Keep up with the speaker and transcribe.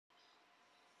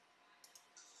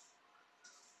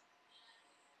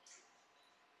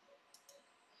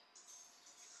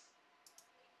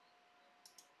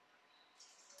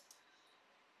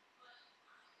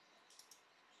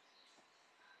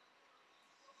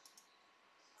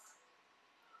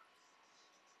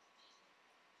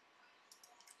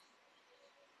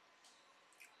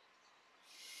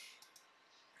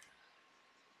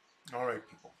All right,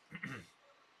 people.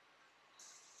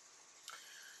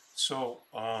 So,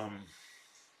 I'm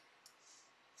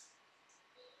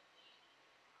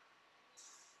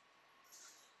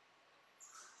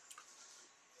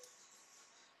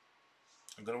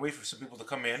gonna wait for some people to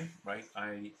come in. Right,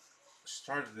 I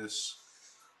started this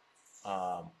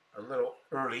a little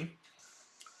early.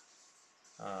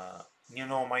 Uh,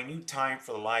 my new time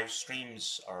for the live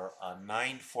streams are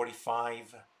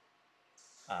 9:45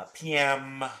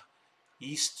 p.m.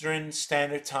 Eastern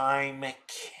Standard Time,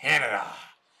 Canada.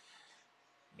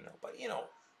 But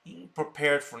being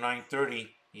prepared for 9:30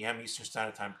 p.m. Eastern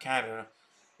Standard Time, Canada,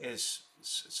 is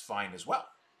fine as well.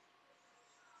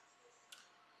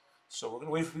 So we're gonna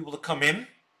wait for people to come in.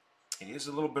 It is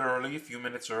a little bit early, a few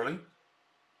minutes early.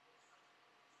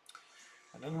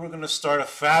 And then we're going to start a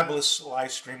fabulous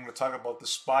live stream. We're going to talk about the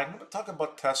SPY. I'm going to talk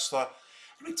about Tesla.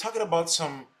 I'm going to be talking about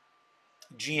some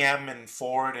GM and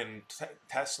Ford and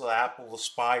Tesla, Apple, the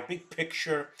SPY, big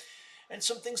picture, and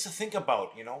some things to think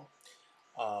about. The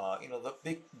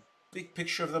big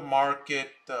picture of the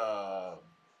market. You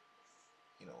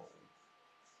know,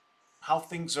 how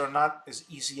things are not as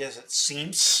easy as it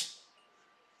seems.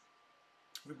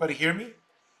 Everybody hear me?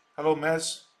 Hello,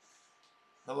 Mez.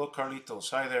 Hello,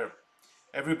 Carlitos. Hi there.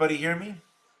 Everybody hear me?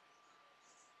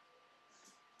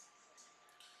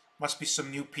 Must be some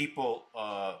new people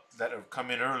that have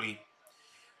come in early.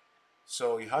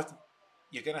 So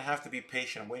you're gonna have to be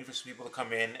patient. I'm waiting for some people to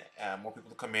come in, more people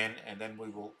to come in, and then we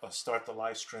will start the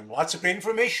live stream. Lots of great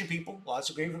information, people. Lots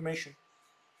of great information.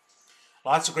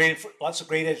 Lots of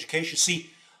great education.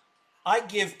 See, I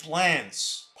give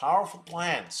plans, powerful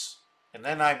plans, and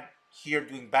then I'm here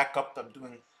doing backup. I'm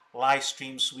doing live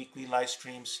streams, weekly live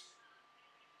streams,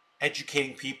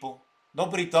 educating people.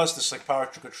 Nobody does this like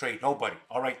PowerTarget Trade. Nobody.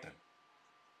 All right then.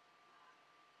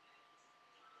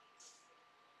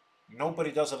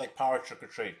 Nobody does it like PowerTarget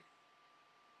Trade.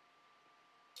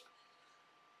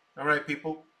 All right,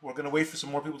 people. We're gonna wait for some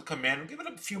more people to come in. Give it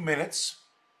a few minutes.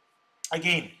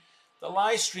 Again, the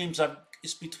live streams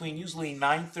is between usually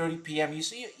 9:30 p.m. You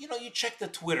see, you check the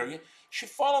Twitter. You should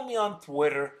follow me on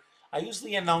Twitter. I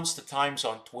usually announce the times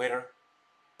on Twitter,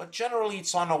 but generally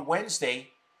it's on a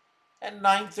Wednesday at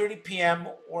 9:30 p.m.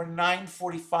 or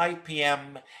 9:45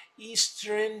 p.m.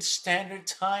 Eastern Standard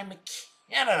Time,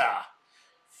 Canada.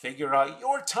 Figure out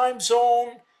your time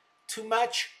zone to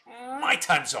match my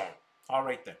time zone. All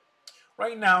right then.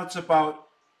 Right now it's about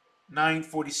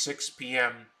 9:46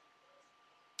 p.m.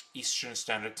 Eastern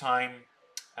Standard Time,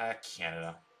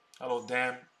 Canada. Hello,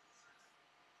 Dan.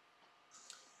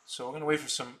 So we're gonna wait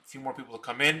for few more people to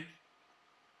come in,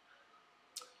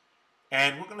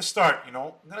 and we're gonna start. We're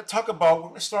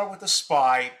gonna start with the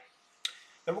SPY.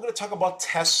 Then we're gonna talk about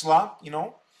Tesla.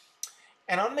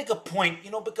 And I'll make a point.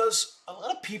 Because a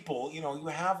lot of people, you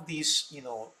have these,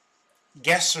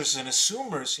 guessers and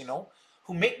assumers,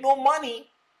 who make no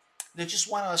money. They just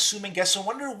want to assume and guess and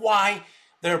wonder why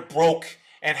they're broke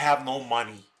and have no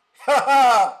money.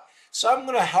 So I'm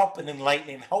going to help and enlighten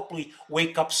and hopefully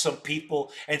wake up some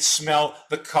people and smell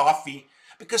the coffee,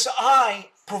 because I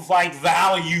provide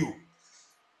value.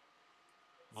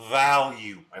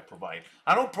 Value I provide.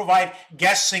 I don't provide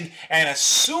guessing and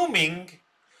assuming.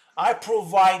 I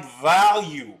provide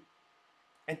value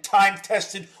and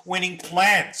time-tested winning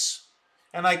plans.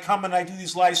 And I come and I do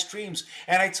these live streams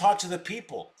and I talk to the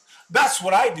people. That's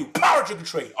what I do. PowerTarget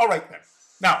Trade. All right then.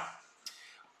 Now,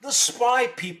 the SPY,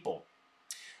 people.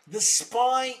 The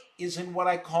SPY is in what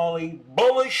I call a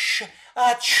bullish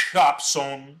chop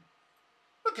zone.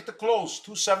 Look at the close,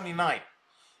 279.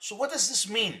 So what does this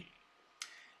mean?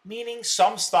 Meaning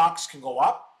some stocks can go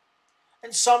up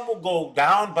and some will go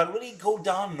down, but really go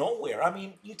down nowhere. I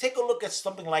mean, you take a look at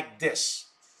something like this.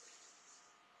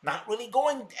 Not really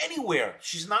going anywhere.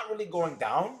 She's not really going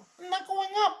down, not going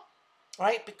up,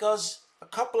 right? Because a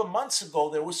couple of months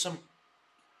ago, there was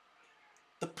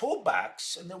the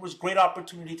pullbacks, and there was great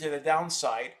opportunity to the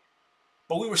downside,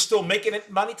 but we were still making it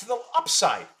money to the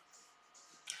upside.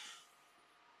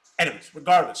 Anyways,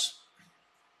 regardless,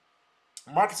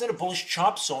 the market's in a bullish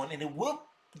chop zone, and it will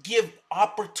give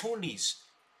opportunities.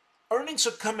 Earnings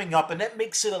are coming up, and that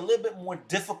makes it a little bit more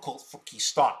difficult for key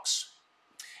stocks.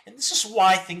 And this is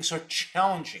why things are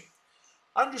challenging.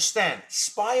 Understand,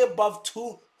 SPY above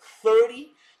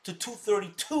 230 to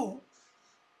 232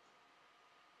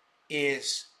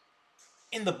 is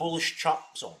in the bullish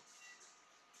chop zone.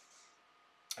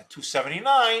 At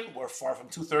 279, we're far from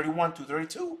 231,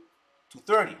 232,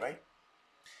 230, right?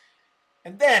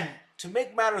 And then, to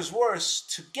make matters worse,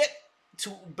 to get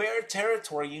to bear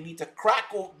territory, you need to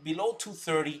crack below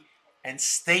 230 and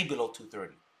stay below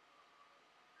 230.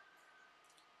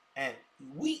 And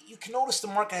you can notice the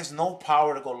market has no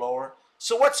power to go lower.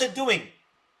 So what's it doing?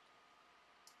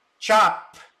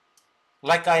 Chop,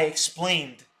 like I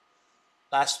explained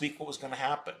last week what was going to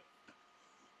happen.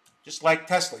 Just like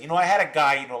Tesla. I had a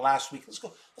guy, last week.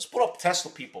 Let's put up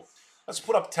Tesla, people. Let's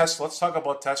put up Tesla. Let's talk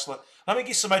about Tesla. Let me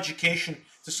give some education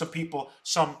to some people,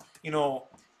 some,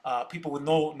 people with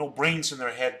no brains in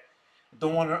their head.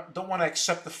 Don't want to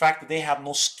accept the fact that they have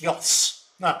no skills.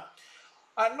 Now,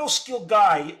 a no-skill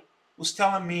guy was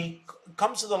telling me,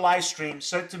 comes to the live stream,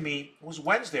 said to me, it was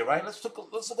Wednesday, right? Let's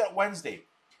look at Wednesday.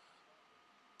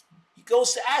 He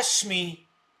goes to ask me,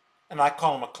 and I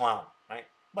call him a clown, right?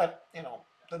 But,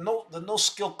 the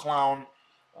no-skill clown,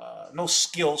 no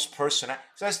skills person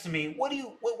says to me,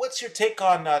 what's your take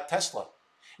on Tesla?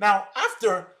 Now,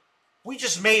 after we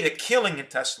just made a killing in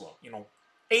Tesla,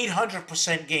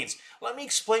 800% gains. Let me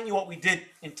explain you what we did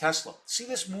in Tesla. See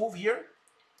this move here?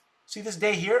 See this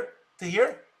day here to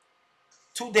here?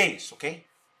 2 days, okay?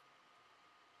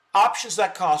 Options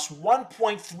that cost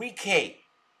 1.3K,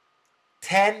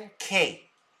 10K.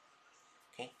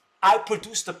 Okay? I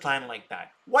produced a plan like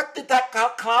that. What did that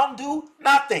clown do?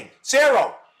 Nothing.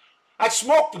 Zero. I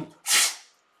smoked him.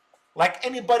 Like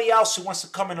anybody else who wants to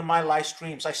come into my live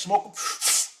streams, I smoke them.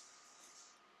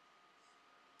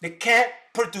 They can't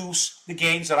produce the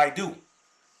gains that I do.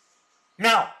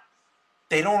 Now,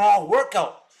 they don't all work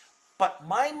out. But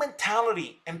my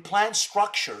mentality and plan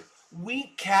structure,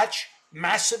 we catch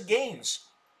massive gains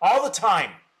all the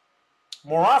time.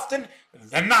 More often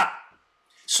than not.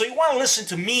 So you want to listen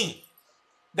to me,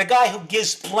 the guy who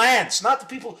gives plans, not the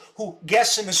people who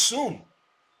guess and assume.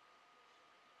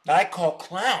 That I call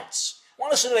clowns. I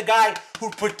want to listen to the guy who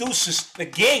produces the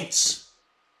gains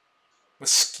with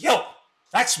skill.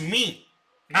 That's me,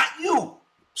 not you.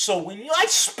 So when I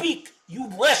speak, you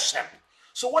listen.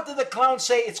 So what did the clown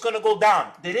say? It's going to go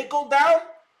down. Did it go down?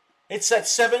 It's at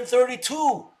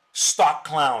 732, stock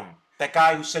clown. That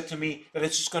guy who said to me that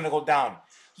it's just going to go down.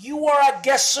 You are a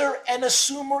guesser and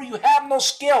assumer. You have no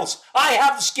skills. I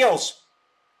have the skills.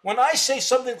 When I say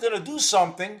something's going to do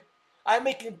something, I'm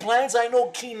making plans. I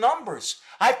know key numbers.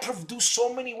 I produced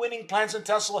so many winning plans in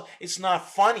Tesla, it's not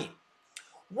funny.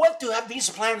 What do these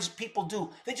plans people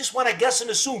do? They just want to guess and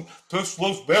assume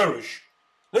Tesla's bearish.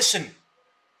 Listen,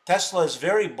 Tesla is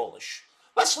very bullish.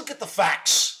 Let's look at the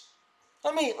facts.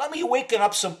 Let me waken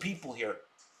up some people here.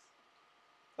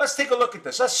 Let's take a look at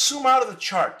this. Let's zoom out of the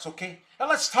charts, okay? And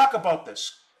let's talk about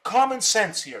this. Common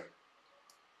sense here.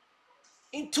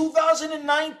 In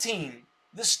 2019,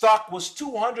 this stock was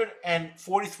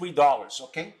 $243,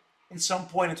 okay? In some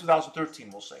point in 2013,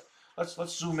 we'll say.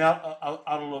 Let's zoom out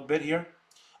a little bit here.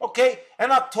 Okay,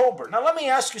 in October. Now let me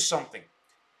ask you something.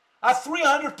 A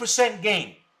 300%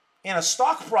 gain in a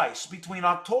stock price between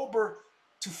October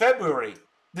to February,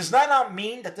 does that not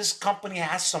mean that this company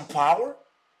has some power?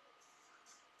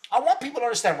 I want people to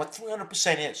understand what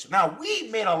 300% is. Now, we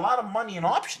made a lot of money in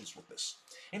options with this.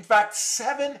 In fact,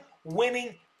 7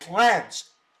 winning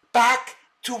plans, back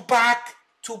to back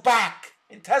to back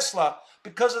in Tesla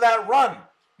because of that run.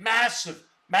 Massive,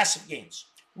 massive gains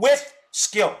with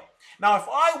skill. Now, if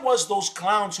I was those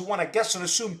clowns who want to guess and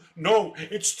assume, no,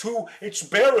 it's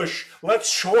bearish, let's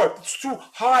short, it's too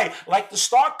high, like the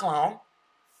stock clown,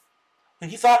 and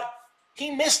he thought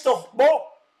he missed the boat,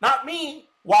 not me.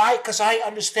 Why? Because I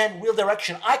understand real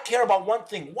direction. I care about one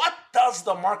thing. What does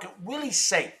the market really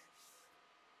say?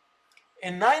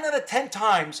 And 9 out of 10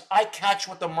 times, I catch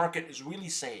what the market is really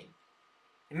saying.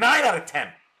 9 out of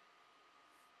 10.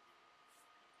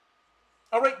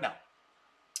 All right,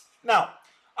 now,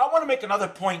 I want to make another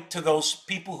point to those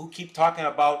people who keep talking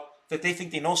about that they think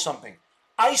they know something.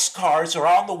 ICE cars are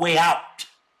on the way out.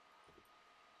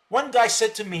 One guy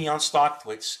said to me on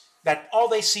StockTwits that all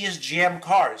they see is GM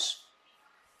cars.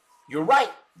 You're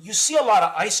right. You see a lot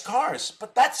of ICE cars,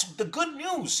 but that's the good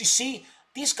news. You see,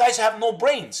 these guys have no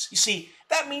brains. You see,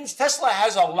 that means Tesla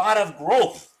has a lot of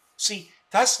growth. See,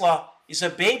 Tesla is a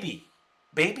baby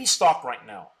stock right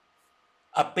now.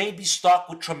 A baby stock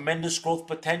with tremendous growth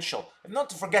potential. And not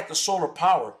to forget the solar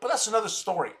power, but that's another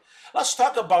story. Let's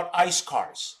talk about ICE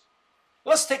cars.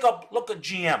 Let's take a look at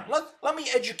GM. Let me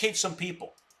educate some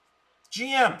people.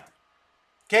 GM,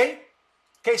 okay?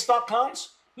 Okay, stock clowns,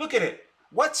 look at it.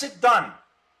 What's it done?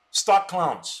 Stock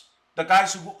clowns, the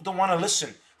guys who don't want to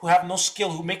listen, who have no skill,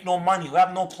 who make no money, who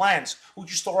have no plans, who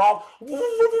just are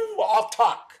all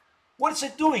talk. What is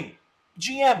it doing?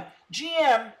 GM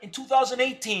in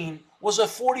 2018 was a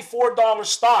 $44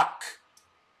 stock.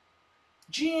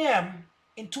 GM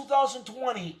in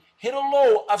 2020 hit a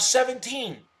low of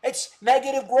 17. It's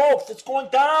negative growth. It's going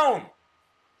down.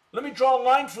 Let me draw a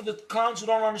line for the clowns who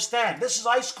don't understand. This is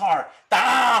ICE car.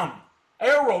 Down.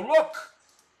 Arrow, look.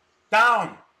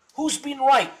 Down. Who's been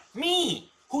right?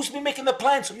 Me. Who's been making the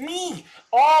plans? Me.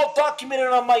 All documented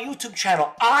on my YouTube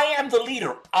channel. I am the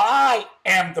leader. I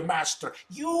am the master.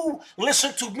 You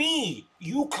listen to me.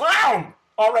 You clown.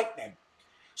 All right then.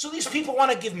 So these people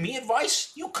want to give me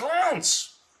advice? You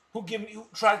clowns who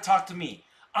try to talk to me.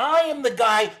 I am the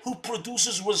guy who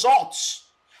produces results.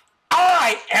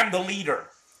 I am the leader.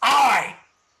 I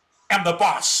am the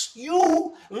boss.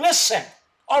 You listen.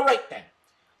 All right then.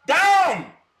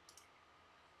 Down.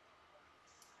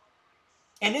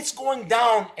 And it's going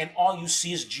down and all you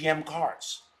see is GM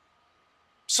cars.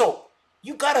 So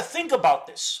you got to think about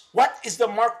this. What is the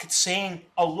market saying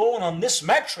alone on this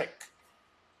metric?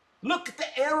 Look at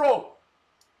the arrow.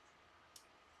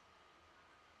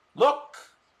 Look.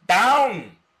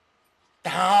 Down.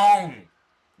 Down.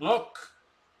 Look.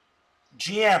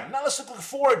 GM. Now let's look at the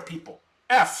Ford, people.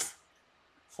 F.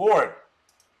 Ford.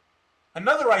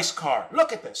 Another ICE car.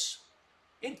 Look at this.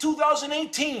 In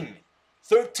 2018,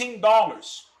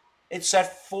 $13. It's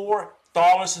at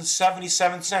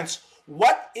 $4.77.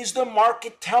 What is the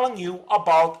market telling you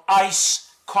about ICE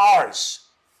cars?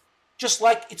 Just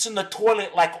like it's in the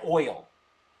toilet like oil.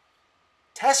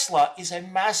 Tesla is a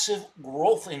massive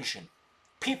growth engine.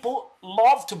 People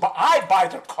love to buy. I buy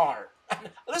their car.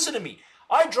 Listen to me.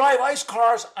 I drive ICE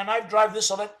cars and I drive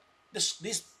this other.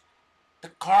 The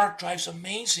car drives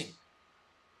amazing.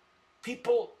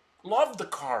 People love the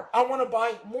car. I want to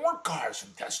buy more cars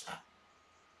from Tesla.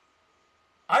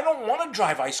 I don't want to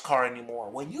drive ICE car anymore.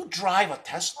 When you drive a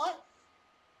Tesla,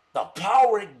 the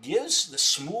power it gives, the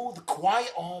smooth,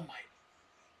 quiet, oh my,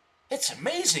 it's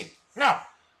amazing. Now,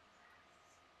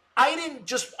 I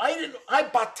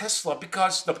bought Tesla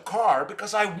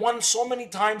because I won so many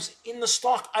times in the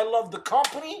stock. I love the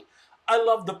company. I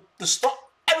love the stock,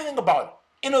 everything about it.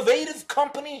 Innovative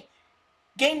company,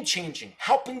 game-changing,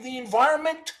 helping the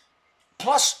environment,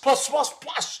 plus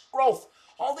growth.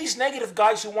 All these negative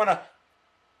guys who want to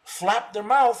flap their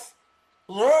mouth,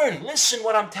 learn, listen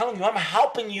what I'm telling you. I'm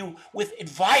helping you with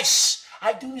advice.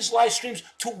 I do these live streams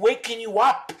to waken you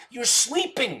up. You're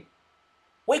sleeping.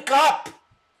 Wake up.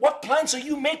 What plans are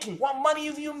you making? What money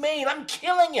have you made? I'm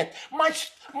killing it. My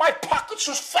pockets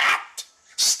are fat,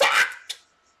 stacked.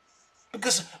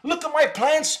 Because look at my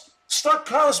plans. Stock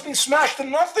count has been smashed to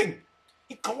nothing.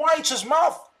 He quiets his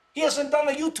mouth. He hasn't done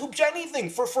a YouTube channel,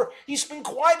 anything. He's been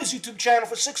quiet his YouTube channel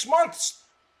for 6 months.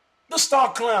 The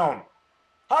stock clown.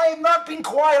 I have not been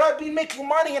quiet. I've been making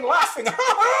money and laughing.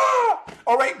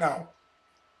 All right now.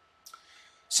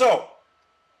 So,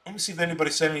 let me see if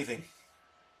anybody said anything.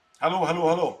 Hello, hello,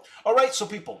 hello. All right, so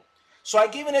people. So I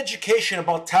gave an education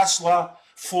about Tesla,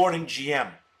 Ford, and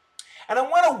GM. And I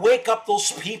want to wake up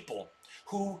those people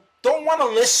who don't want to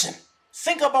listen.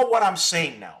 Think about what I'm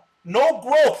saying now. No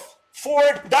growth.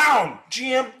 Ford down.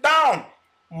 GM down.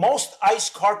 Most ICE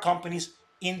car companies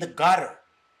in the gutter.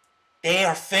 They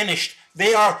are finished.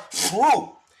 They are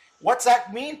through. What's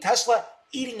that mean? Tesla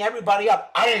eating everybody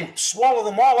up. Swallow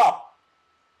them all up.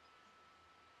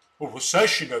 A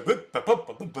recession.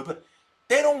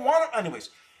 They don't want it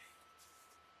anyways.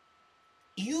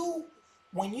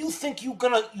 When you think you're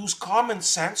going to use common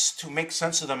sense to make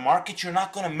sense of the market, you're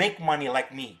not going to make money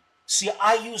like me. See,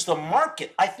 I use the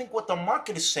market. I think what the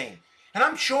market is saying. And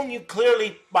I'm showing you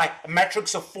clearly by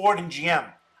metrics of Ford and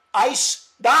GM. ICE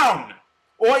down.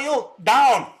 Oil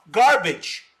down.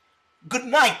 Garbage. Good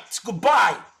night.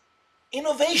 Goodbye.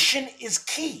 Innovation is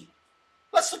key.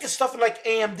 Let's look at stuff like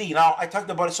AMD. Now, I talked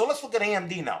about it, so let's look at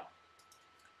AMD now.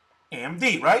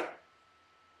 AMD, right?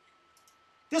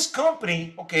 This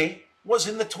company, okay, was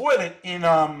in the toilet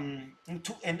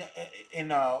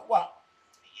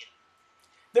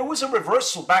there was a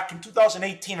reversal back in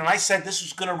 2018, and I said this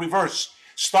was going to reverse.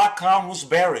 Stock clown was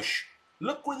bearish.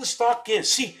 Look where the stock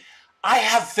is. See, I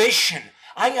have vision.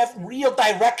 I have real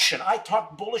direction. I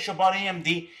talk bullish about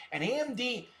AMD, and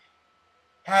AMD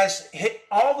has hit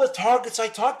all the targets I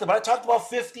talked about. I talked about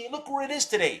 50. Look where it is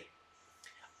today.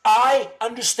 I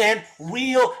understand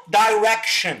real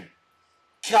direction.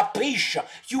 Capisce?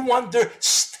 You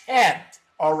understand.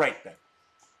 All right then.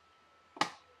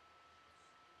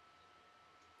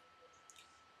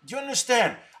 Do you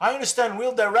understand? I understand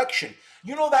real direction.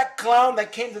 You know that clown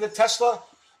that came to the Tesla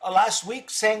last week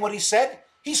saying what he said?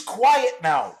 He's quiet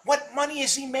now. What money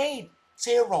has he made?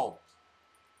 Zero.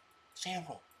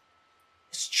 Zero.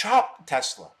 It's chopped,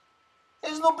 Tesla.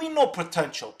 There's been no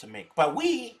potential to make. But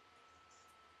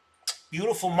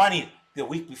beautiful money the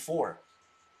week before.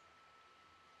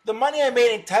 The money I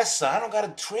made in Tesla, I don't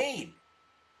got to trade.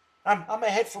 I'm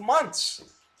ahead for months.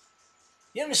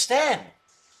 You understand?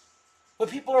 But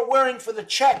people are worrying for the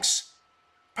checks.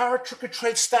 PowerTarget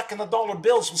Trades stacking the dollar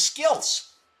bills with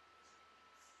skills.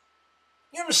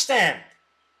 You understand?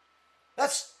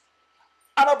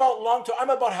 I'm about long-term. I'm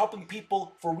about helping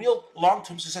people for real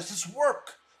long-term success. It's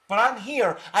work. But I'm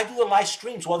here. I do the live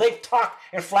streams while they talk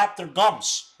and flap their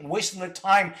gums and wasting their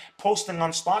time posting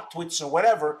on stock tweets or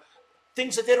whatever,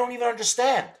 things that they don't even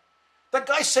understand. That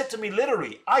guy said to me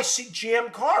literally, I see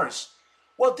GM cars.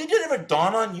 Well, did it ever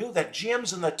dawn on you that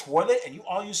GM's in the toilet and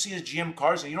all you see is GM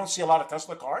cars and you don't see a lot of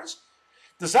Tesla cars?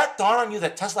 Does that dawn on you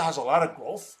that Tesla has a lot of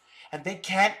growth and they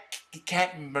can't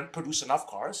produce enough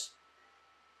cars?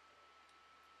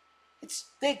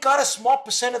 They got a small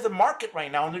percent of the market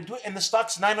right now, and the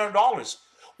stock's $900.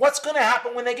 What's going to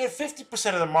happen when they get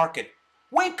 50% of the market?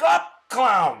 Wake up,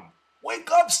 clown! Wake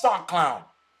up, stock clown!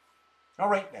 All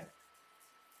right then.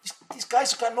 These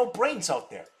guys have got no brains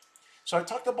out there. So I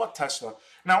talked about Tesla.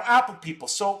 Now Apple, people.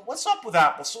 So what's up with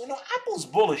Apple? So Apple's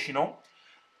bullish,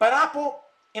 but Apple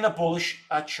in a bullish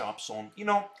chop zone.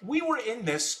 We were in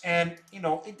this, and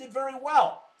it did very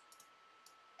well.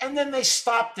 And then they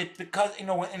stopped it because,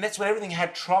 and that's when everything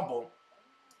had trouble.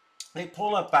 They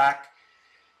pull it back.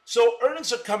 So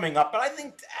earnings are coming up, but I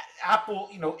think Apple,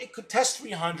 it could test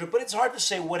 300, but it's hard to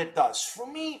say what it does.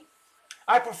 For me,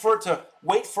 I prefer to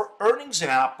wait for earnings in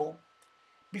Apple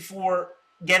before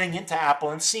getting into Apple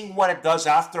and seeing what it does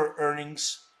after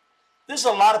earnings. There's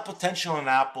a lot of potential in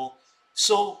Apple,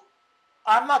 so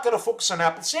I'm not going to focus on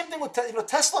Apple. Same thing with Tesla.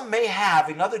 Tesla may have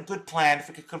another good plan, if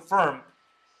it could confirm,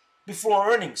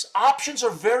 before earnings. Options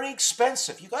are very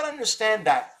expensive. You got to understand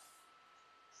that.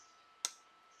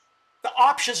 The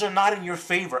options are not in your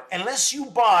favor unless you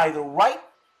buy the right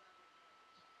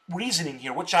reasoning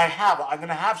here, which I have. I'm going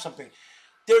to have something.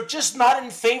 They're just not in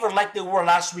favor like they were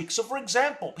last week. So, for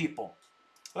example, people,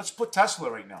 let's put Tesla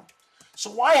right now.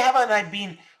 So why haven't I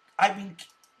been?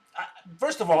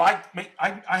 First of all, I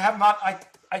have not.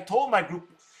 I told my group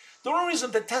the only reason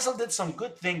that Tesla did some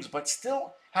good things, but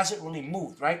still hasn't really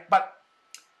moved, right? But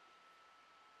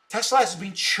Tesla has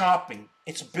been chopping.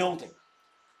 It's building.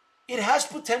 It has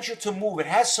potential to move. It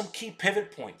has some key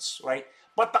pivot points, right?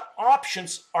 But the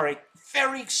options are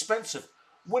very expensive.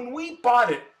 When we bought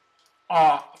it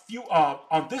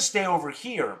on this day over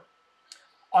here,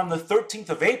 on the 13th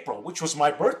of April, which was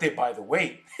my birthday, by the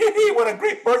way. What a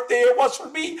great birthday it was for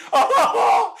me.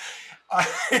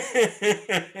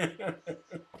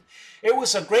 It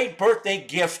was a great birthday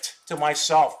gift to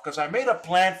myself because I made a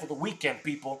plan for the weekend,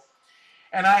 people.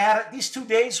 And I had these 2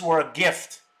 days were a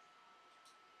gift.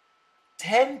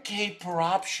 10K per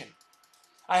option.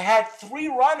 I had 3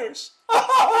 runners.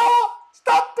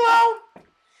 Stop, clown.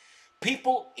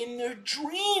 People in their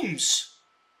dreams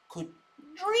could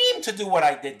dream to do what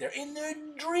I did there. In their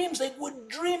dreams, they would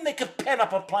dream they could pen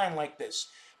up a plan like this.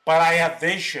 But I have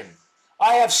vision.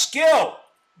 I have skill.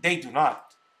 They do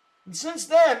not. And since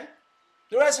then,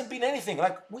 there hasn't been anything.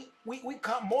 Like we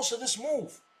caught most of this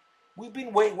move.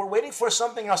 We're waiting for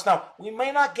something else. Now, we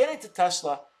may not get into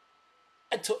Tesla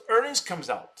until earnings comes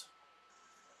out.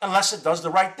 Unless it does the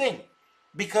right thing.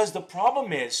 Because the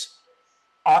problem is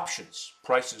options,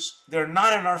 prices, they're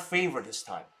not in our favor this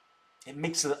time. It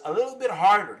makes it a little bit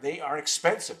harder. They are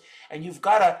expensive. And you've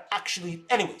got to actually,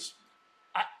 anyways,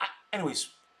 I'm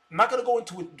not going to go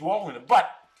into it, dwell in it,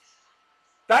 but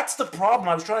that's the problem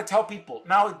I was trying to tell people.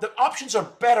 Now, the options are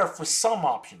better for some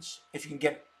options, if you can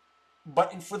get,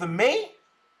 but for the May,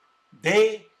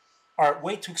 they are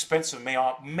way too expensive.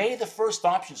 May the first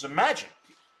options, imagine,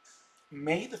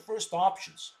 May the first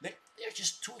options, they're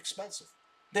just too expensive.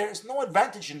 There is no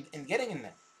advantage in getting in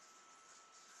them.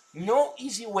 No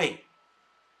easy way.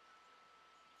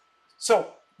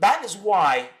 So that is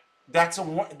why that's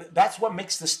what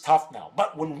makes this tough now.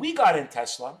 But when we got in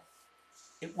Tesla,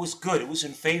 it was good. It was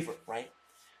in favor, right?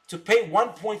 To pay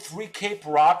 1.3K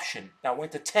per option, that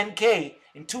went to 10K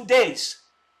in 2 days.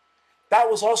 That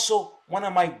was also one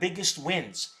of my biggest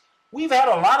wins. We've had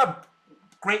a lot of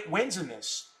great wins in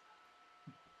this,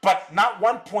 but not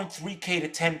 1.3K to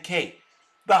 10K.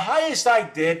 The highest I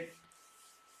did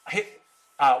hit.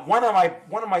 One of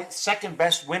my second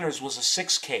best winners was a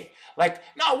 6K. Like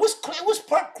no, it was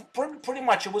pretty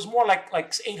much. It was more like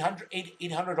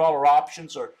 $800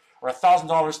 options or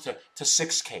 $1,000 to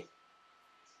 6K,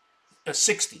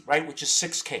 60, right, which is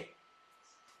 6K.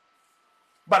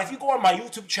 But if you go on my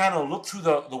YouTube channel and look through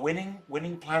the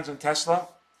winning plans in Tesla,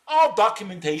 all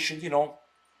documentation.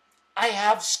 I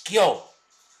have skill.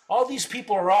 All these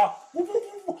people are all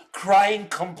crying,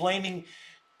 complaining,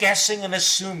 guessing, and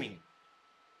assuming.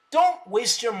 Don't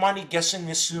waste your money guessing and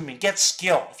assuming. Get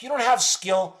skill. If you don't have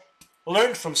skill,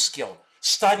 learn from skill.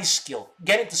 Study skill.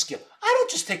 Get into skill. I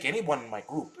don't just take anyone in my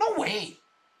group. No way.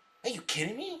 Are you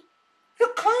kidding me? They're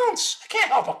clowns. I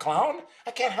can't help a clown.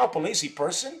 I can't help a lazy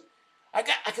person. I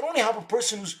can only help a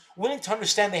person who's willing to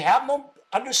understand they have no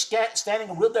understanding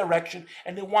of real direction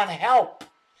and they want help.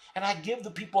 And I give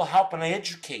the people help and I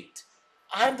educate.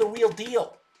 I'm the real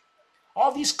deal.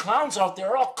 All these clowns out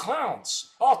there are all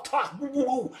clowns. All talk. Woo, woo,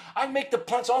 woo. I make the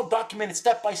plans all documented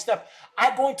step by step.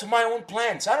 I go into my own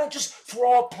plans. I don't just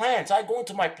throw all plans. I go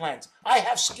into my plans. I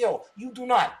have skill. You do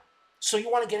not. So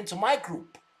you want to get into my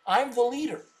group. I'm the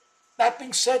leader. That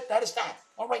being said, that is that.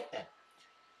 All right then.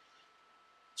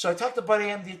 So I talked about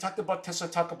AMD, I talked about Tesla, I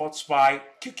talked about SPY,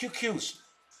 QQQs.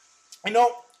 You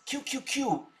know,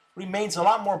 QQQ remains a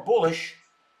lot more bullish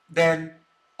than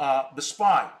the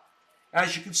SPY.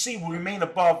 As you can see, we remain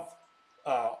above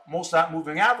most of that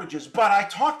moving averages, but I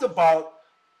talked about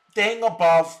staying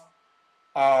above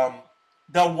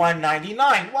the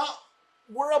 199. Well,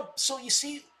 we're up, so you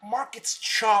see, markets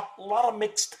chop, a lot of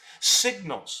mixed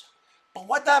signals. But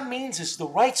what that means is the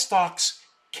right stocks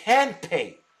can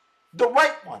pay. The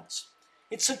right ones.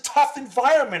 It's a tough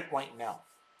environment right now,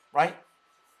 right?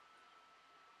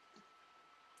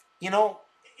 You know,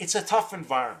 it's a tough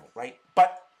environment, right?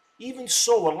 But even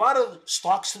so, a lot of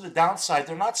stocks to the downside,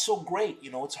 they're not so great.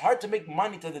 You know, it's hard to make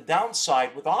money to the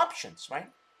downside with options, right?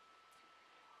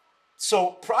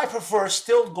 So I prefer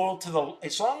still go to the,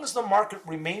 as long as the market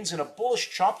remains in a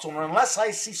bullish chop zone, or unless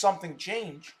I see something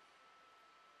change,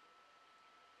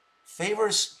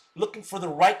 favors looking for the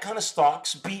right kind of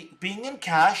stocks, being in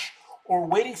cash or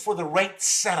waiting for the right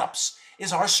setups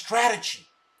is our strategy.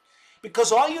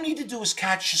 Because all you need to do is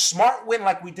catch a smart win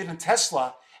like we did in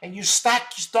Tesla, and you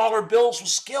stack your dollar bills with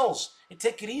skills and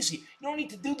take it easy. You don't need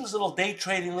to do this little day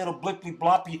trading, little blippy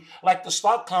bloppy like the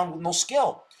stock clown with no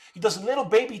skill. He does a little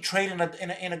baby trade in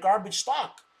a garbage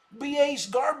stock. BA's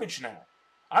garbage now.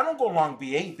 I don't go long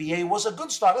BA. BA was a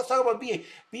good stock. Let's talk about BA.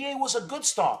 BA was a good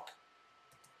stock.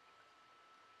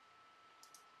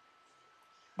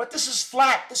 But this is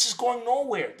flat. This is going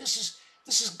nowhere. This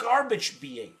is garbage,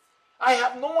 BA. I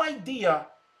have no idea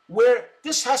where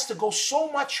this has to go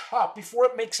so much up before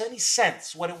it makes any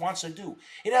sense what it wants to do.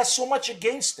 It has so much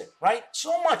against it, right?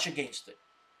 So much against it.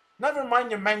 Never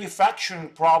mind your manufacturing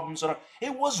problems.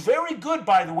 It was very good,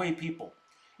 by the way, people.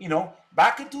 You know,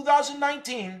 back in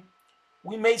 2019,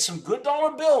 we made some good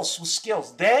dollar bills with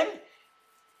skills. Then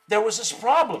there was this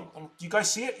problem. You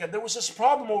guys see it? Yeah, there was this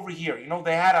problem over here. You know,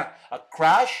 they had a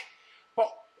crash,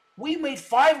 but we made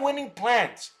 5 winning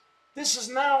plans. This is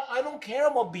now, I don't care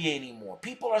about BA anymore.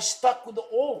 People are stuck with the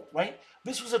old, right?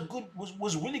 This was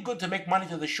was really good to make money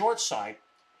to the short side,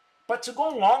 but to go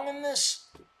long in this,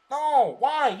 no.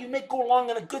 Why? You may go long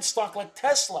in a good stock like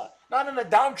Tesla, not in a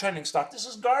downtrending stock. This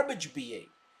is garbage, BA.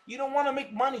 You don't want to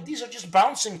make money. These are just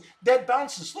bouncing, dead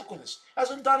bounces. Look at this.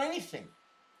 Hasn't done anything.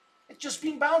 It's just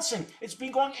been bouncing. It's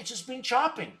just been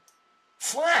chopping.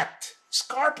 Flat. It's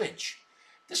garbage.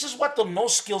 This is what the no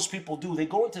skills people do. They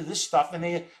go into this stuff and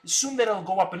they assume that it'll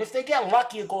go up. And if they get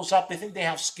lucky, it goes up. They think they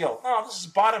have skill. No, this is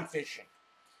bottom fishing.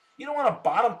 You don't want to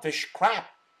bottom fish crap.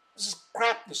 This is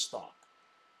crap, this stock.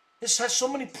 This has so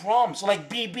many problems. Like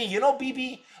BB. You know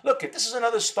BB? Look, this is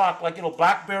another stock like, you know,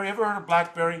 BlackBerry. Ever heard of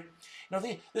BlackBerry? You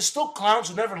know, there's still clowns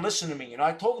who never listen to me. You know,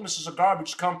 I told them this is a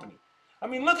garbage company. I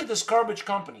mean, look at this garbage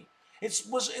company. It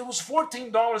was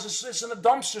 $14. It's in the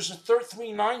dumpsters at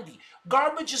 $3.90.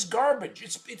 Garbage is garbage.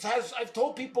 I've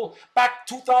told people back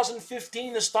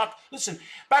 2015 the stock. Listen,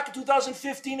 back in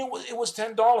 2015 it was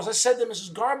 $10. I said to them, this is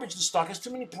garbage. The stock has too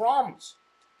many problems.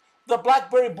 The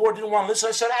BlackBerry board didn't want to listen.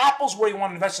 I said Apple's where you want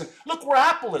to invest in. Look where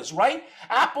Apple is, right?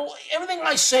 Apple. Everything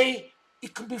I say,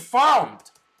 it can be found.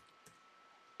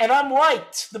 And I'm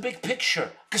right. The big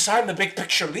picture, because I'm the big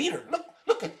picture leader.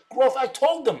 Look at growth. I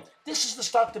told them this is the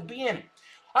stock to be in.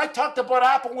 I talked about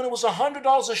Apple when it was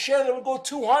 $100 a share. They would go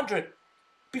 $200.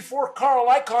 Before Carl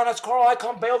Icahn, as Carl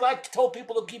Icahn bailed, I told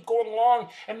people to keep going along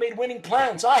and made winning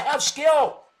plans. I have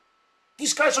skill.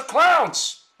 These guys are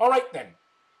clowns. All right then.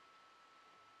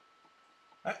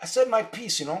 I said my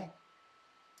piece, you know.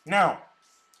 Now,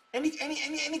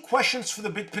 any questions for the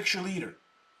big picture leader?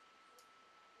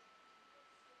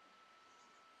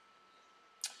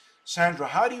 Sandra,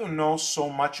 how do you know so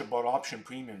much about option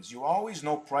premiums? You always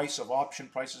know price of option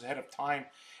prices ahead of time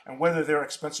and whether they're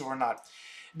expensive or not.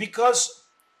 Because,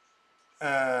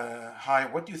 hi,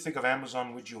 what do you think of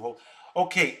Amazon? Would you hold?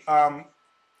 Okay, I'm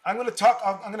going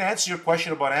to answer your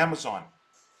question about Amazon.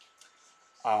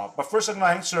 But first I'm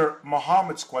going to answer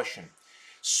Mohammed's question.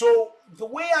 So the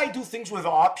way I do things with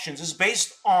options is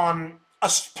based on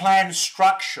a plan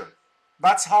structure.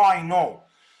 That's how I know.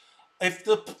 If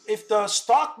the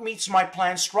stock meets my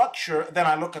plan structure, then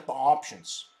I look at the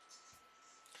options.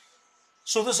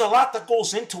 So there's a lot that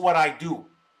goes into what I do.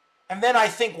 And then I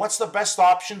think, what's the best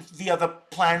option via the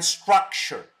plan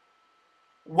structure?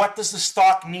 What does the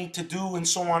stock need to do, and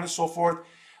so on and so forth?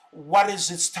 What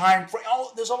is its time frame?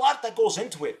 Oh, there's a lot that goes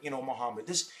into it, Mohammed.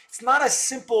 It's not a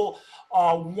simple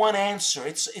one answer.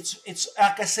 It's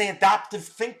like I say, adaptive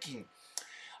thinking,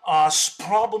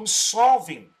 problem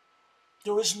solving.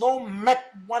 There is no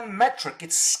one metric.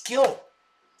 It's skill,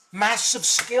 massive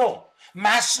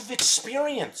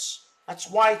experience. That's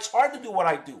why it's hard to do what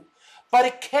I do. But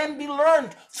it can be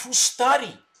learned through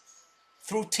study,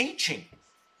 through teaching,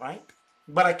 right?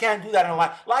 But I can't do that in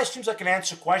live streams. I can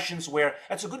answer questions where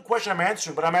that's a good question I'm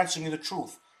answering, but I'm answering you the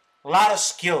truth. A lot of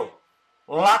skill,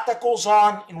 a lot that goes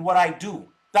on in what I do.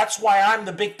 That's why I'm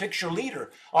the big picture leader.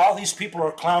 All these people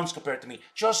are clowns compared to me.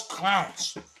 Just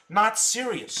clowns, not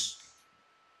serious.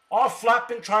 All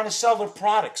flapping, trying to sell their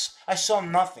products. I sell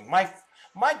nothing. My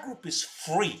group is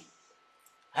free.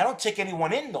 I don't take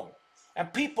anyone in though.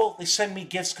 And people, they send me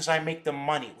gifts because I make them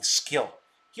money with skill.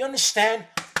 You understand?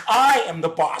 I am the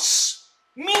boss.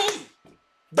 Me,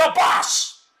 the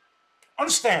boss.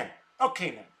 Understand?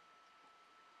 Okay, man.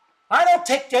 I don't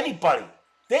take anybody.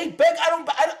 They beg.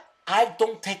 I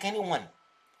don't take anyone.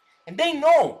 And they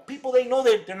know. People, they know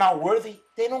they're not worthy.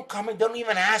 They don't come in. They don't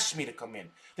even ask me to come in.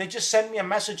 They just send me a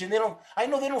message, and I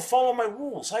know they don't follow my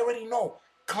rules. I already know.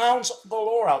 Clowns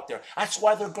galore out there. That's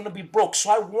why they're going to be broke. So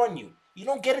I warn you. You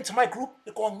don't get into my group,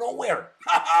 you're going nowhere.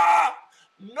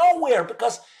 Nowhere.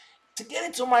 Because to get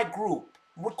into my group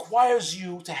requires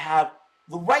you to have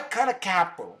the right kind of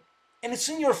capital. And it's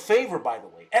in your favor, by the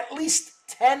way. At least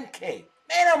 10K.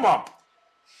 Minimum.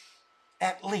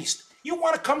 At least. You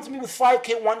want to come to me with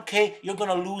 5K, 1K, you're going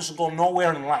to lose and go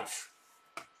nowhere in life.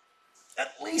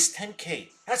 At least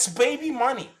 10K. That's baby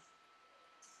money.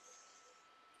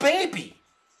 Baby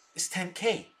is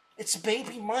 10K. It's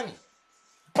baby money.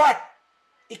 But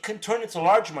it can turn into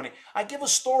large money. I give a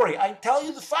story. I tell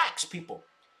you the facts, people.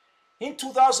 In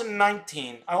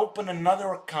 2019, I opened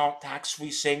another account,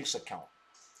 tax-free savings account.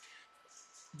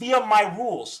 Via my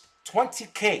rules,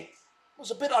 20K. It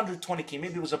was a bit under 20K.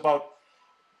 Maybe it was about,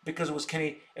 because it was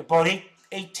about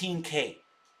 18K.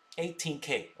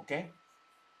 18K, okay?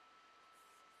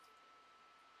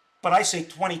 But I say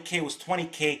 20K was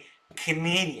 20K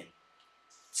Canadian.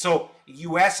 So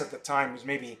US at the time was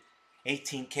maybe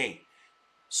 18K.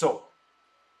 So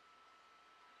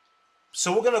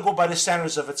we're going to go by the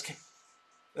standards of its...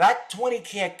 That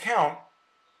 20K account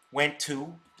went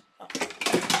to...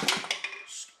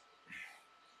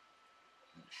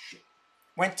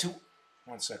 Went to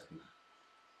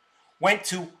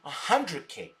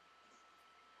 100K.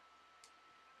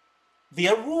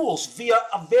 Via rules, via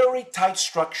a very tight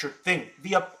structured thing,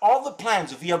 via all the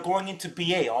plans, via going into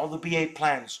BA, all the BA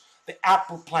plans, the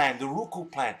Apple plan, the Roku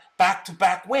plan,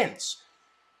 back-to-back wins.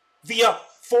 Via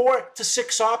 4 to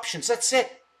 6 options. That's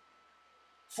it.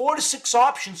 4 to 6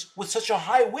 options with such a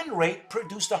high win rate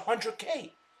produced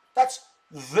 100K.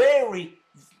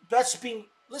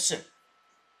 Listen,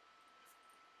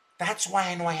 that's why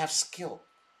I know I have skill.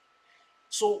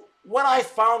 So what I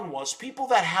found was people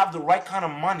that have the right kind of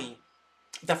money,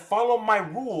 that follow my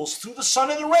rules through the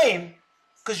sun and the rain,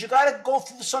 because you got to go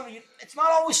through the sun. It's not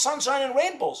always sunshine and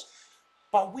rainbows,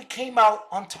 but we came out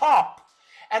on top.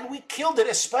 And we killed it,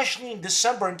 especially in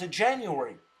December into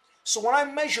January. So when I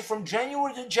measure from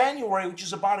January to January, which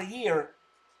is about a year,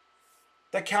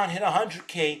 the account hit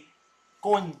 100K,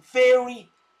 going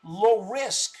very low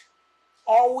risk,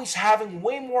 always having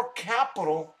way more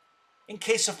capital in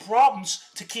case of problems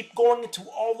to keep going into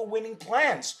all the winning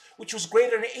plans, which was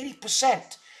greater than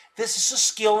 80%. This is a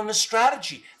skill and a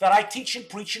strategy that I teach and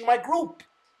preach in my group.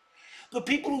 The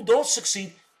people who don't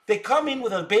succeed, they come in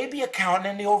with a baby account and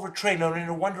then they overtrade and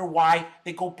they wonder why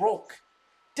they go broke.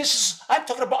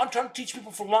 I'm trying to teach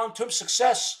people for long-term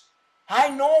success. I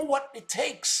know what it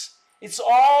takes. It's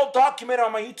all documented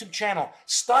on my YouTube channel.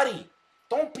 Study.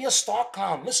 Don't be a stock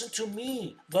clown. Listen to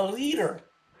me, the leader.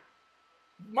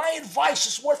 My advice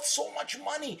is worth so much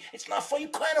money. It's not for you.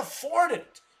 Can't afford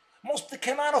it. Most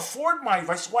cannot afford my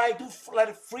advice. That's why I do let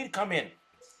it free to come in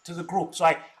to the group. So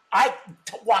I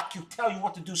tell you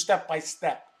what to do step by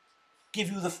step. Give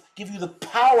you the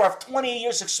power of 20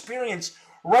 years experience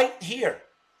right here.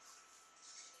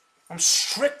 I'm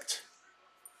strict.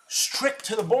 Strict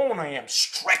to the bone I am.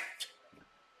 Strict.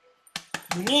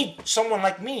 You need someone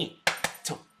like me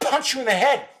to punch you in the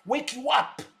head, wake you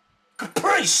up.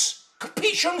 Caprice.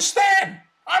 Capiche, understand?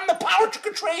 I'm the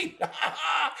PowerTarget Trade.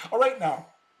 All right now.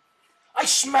 I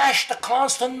smashed the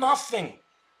clowns to nothing.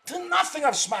 To nothing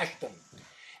I've smashed them.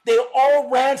 They all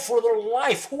ran for their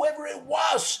life. Whoever it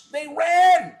was, they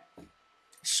ran.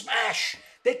 Smash.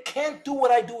 They can't do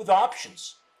what I do with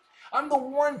options. I'm the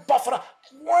Warren Buffett.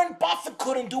 Warren Buffett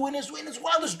couldn't do in his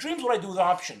wildest dreams what I do with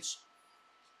options.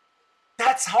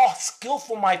 That's how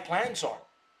skillful my plans are.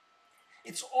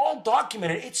 It's all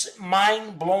documented. It's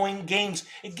mind-blowing games.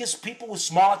 It gives people with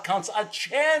small accounts a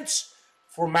chance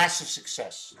for massive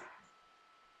success.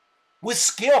 With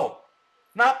skill,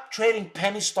 not trading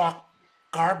penny stock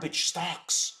garbage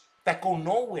stocks that go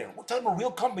nowhere. We're talking about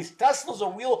real companies. Tesla's a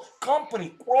real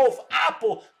company. Growth,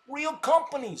 Apple, real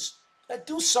companies that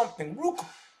do something. Real,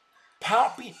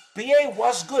 BA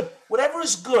was good. Whatever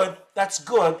is good, that's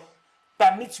good.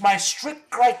 That meets my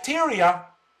strict criteria.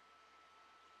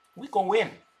 We go in.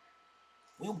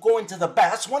 We go into the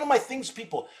best. That's one of my things,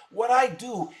 people. What I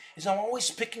do is I'm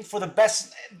always picking for the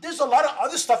best. There's a lot of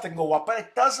other stuff that can go up, but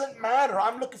it doesn't matter.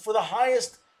 I'm looking for the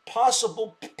highest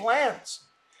possible plans.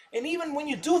 And even when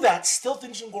you do that, still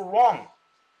things can go wrong.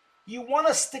 You want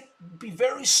to be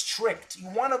very strict. You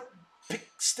want to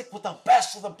stick with the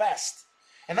best of the best.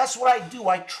 And that's what I do.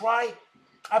 I put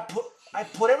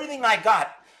everything I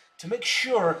got to make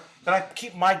sure that I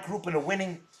keep my group in a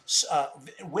winning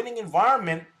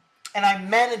environment, and I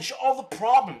manage all the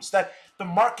problems that the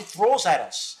market throws at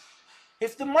us.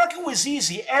 If the market was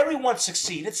easy, everyone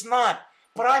succeed. It's not.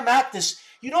 But I'm at this.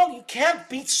 You can't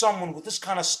beat someone with this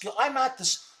kind of skill. I'm at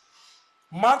this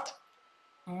month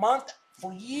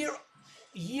for year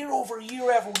over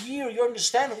year after year. You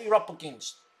understand what you're up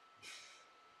against.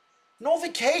 No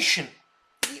vacation.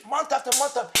 Month after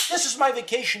month. This is my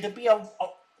vacation,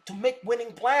 to make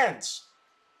winning plans.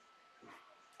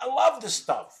 I love this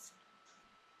stuff.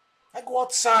 I go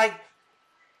outside,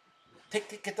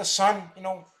 get the sun, I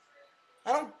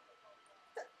don't,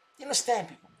 you understand,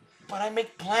 people. But I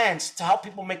make plans to help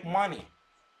people make money.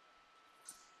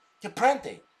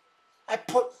 Prende. I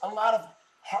put a lot of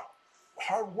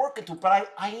hard work into it, but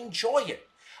I enjoy it.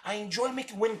 I enjoy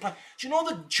making winning plans. Do you know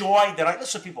the joy that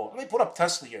listen, people, let me put up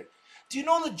Tesla here. Do you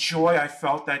know the joy I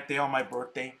felt that day on my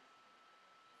birthday?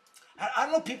 I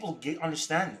don't know if people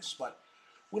understand this, but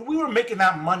when we were making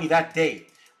that money that day,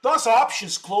 those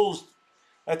options closed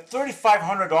at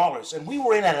 $3,500, and we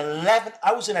were in at 11.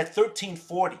 I was in at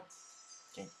 1340.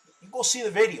 Okay, you go see the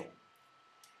video.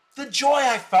 The joy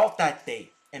I felt that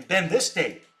day, and then this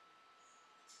day,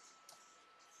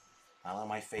 smile on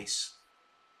my face.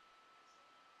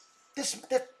 This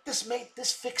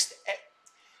fixed.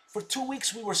 For 2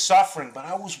 weeks we were suffering, but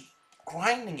I was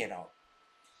grinding it out.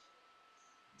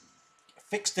 I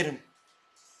fixed it in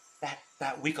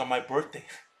that week on my birthday.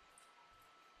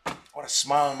 What a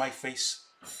smile on my face.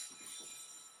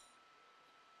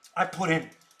 I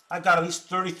got at least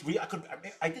 33.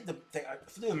 I did the thing. I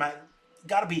did the math.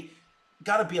 Gotta be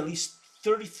at least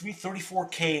 33,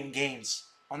 34K in gains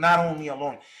on that only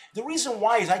alone. The reason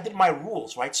why is I did my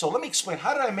rules, right? So let me explain.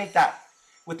 How did I make that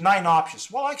with 9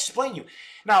 options? Well, I explain you.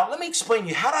 Now, let me explain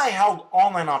you. Had I held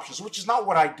all 9 options, which is not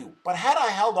what I do, but had I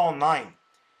held all 9,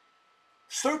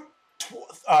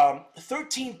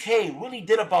 13K really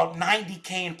did about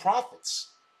 90K in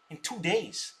profits in 2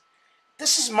 days.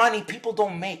 This is money people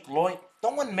don't make, Lloyd.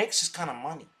 No one makes this kind of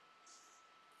money.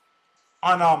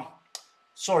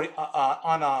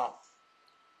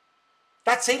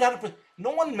 That's 800%.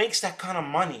 No one makes that kind of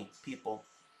money, people.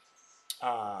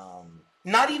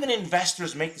 Not even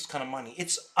investors make this kind of money.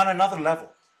 It's on another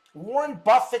level. Warren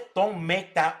Buffett don't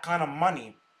make that kind of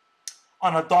money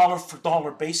on a dollar for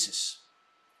dollar basis.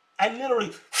 I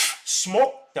literally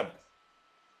smoked them.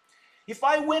 If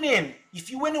you went in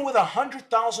with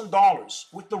 $100,000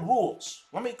 with the rules,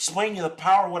 let me explain you the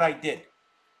power of what I did.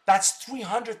 That's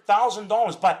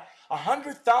 $300,000, but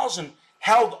 $100,000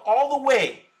 held all the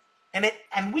way, and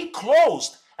we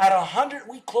closed at 100.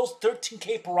 We closed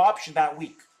 13K per option that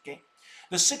week. Okay,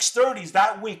 the 630s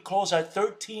that week closed at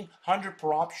 1,300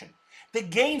 per option. The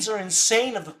gains are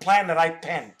insane of the plan that I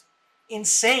penned.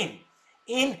 Insane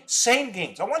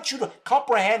gains. I want you to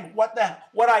comprehend what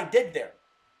I did there.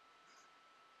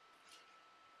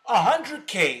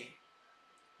 100K,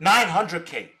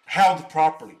 900K held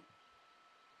properly.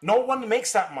 No one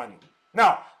makes that money.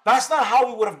 Now, that's not how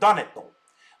we would have done it, though.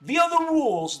 Via the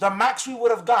rules, the max we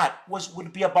would have got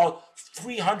would be about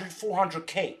 300,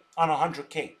 400K on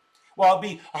 100K. Well,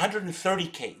 it'd be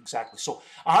 130K, exactly. So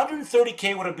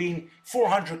 130K would have been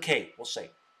 400K, we'll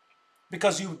say.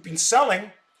 Because you've been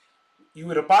selling, you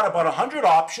would have bought about 100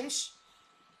 options.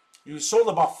 You sold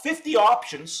about 50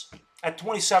 options at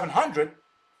 2,700.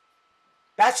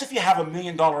 That's if you have $1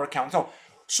 million account.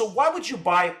 So why would you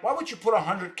put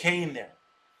 100K in there?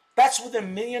 That's with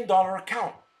 $1 million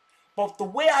account. But the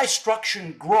way I structure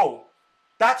and grow,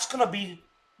 that's going to be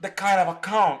the kind of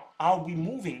account I'll be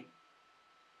moving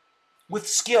with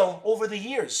skill over the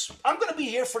years. I'm going to be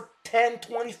here for 10,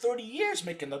 20, 30 years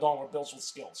making the dollar bills with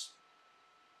skills.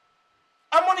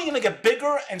 I'm only going to get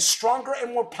bigger and stronger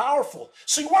and more powerful.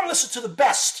 So you want to listen to the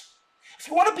best. If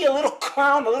you want to be a little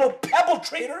clown, a little pebble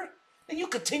trader, then you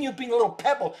continue being a little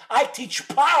pebble. I teach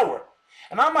power.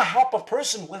 And I'm going to help a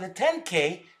person with a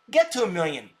 10K get to $1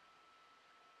 million.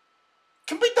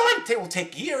 Can be done. It will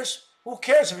take years. Who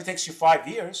cares if it takes you 5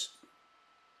 years?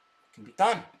 It can be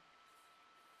done.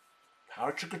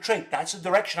 PowerTarget Trade. That's the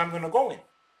direction I'm going to go in.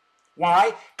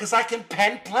 Why? Because I can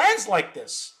pen plans like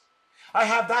this. I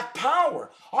have that power.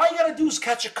 All you got to do is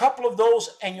catch a couple of those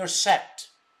and you're set.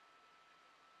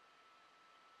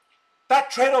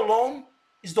 That trade alone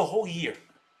is the whole year.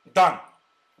 Done.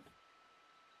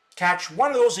 Catch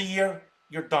one of those a year,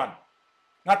 you're done.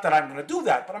 Not that I'm going to do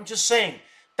that, but I'm just saying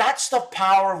that's the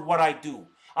power of what I do.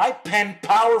 I pen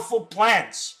powerful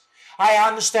plans. I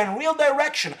understand real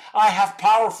direction. I have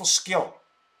powerful skill.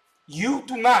 You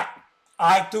do not.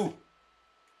 I do.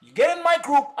 You get in my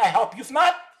group, I help you. If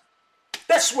not,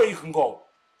 that's where you can go.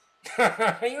 You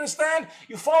understand?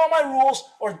 You follow my rules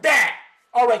or that.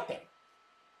 All right then.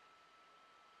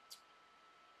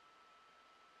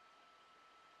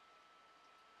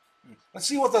 Let's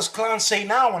see what those clowns say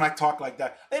now when I talk like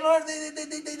that. They run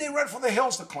for the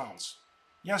hills, the clowns.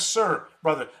 Yes, sir,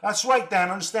 brother. That's right,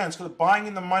 Dan. Understand? It's because buying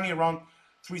in the money around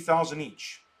 3,000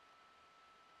 each.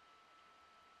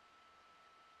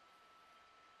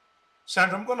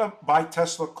 Sandra, I'm going to buy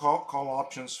Tesla call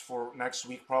options for next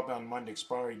week, probably on Monday.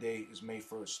 Expiry day is May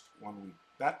 1st, 1 week.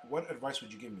 What advice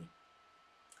would you give me?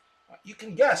 You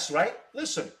can guess, right?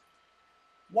 Listen,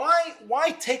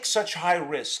 why take such high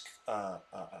risk?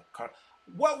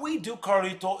 What we do,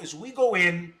 Carlito, is we go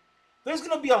in. There's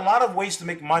going to be a lot of ways to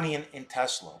make money in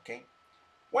Tesla, okay?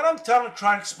 What I'm trying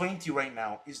to explain to you right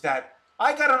now is that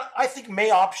I think May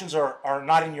options are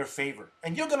not in your favor.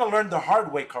 And you're going to learn the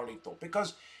hard way, Carlito,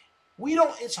 because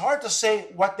it's hard to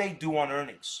say what they do on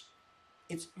earnings.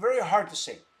 It's very hard to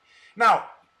say. Now,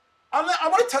 I'm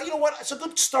going to tell you, know what? It's a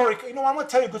good story. I'm going to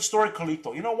tell you a good story,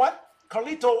 Carlito. You know what?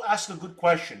 Carlito asked a good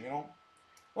question,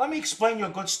 Let me explain you a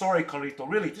good story, Carlito.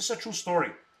 Really, this is a true story.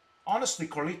 Honestly,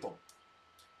 Carlito.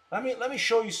 Let me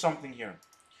show you something here.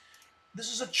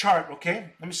 This is a chart,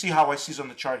 okay? Let me see how I see it on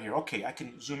the chart here. Okay, I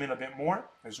can zoom in a bit more.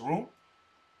 There's room.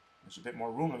 There's a bit more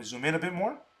room. Let me zoom in a bit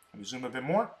more. Let me zoom a bit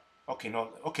more. Okay, no,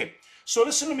 okay. So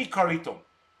listen to me, Carlito.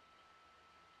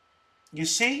 You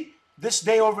see this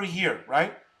day over here,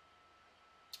 right?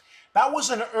 That was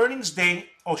an earnings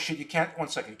day. Oh shit, you can't, one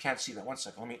second, you can't see that. One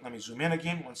second, let me zoom in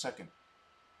again, 1 second.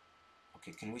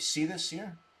 Okay, can we see this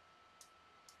here?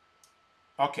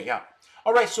 Okay, yeah.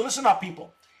 All right, so listen up,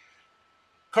 people.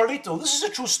 Carlito, this is a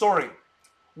true story.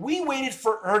 We waited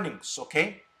for earnings,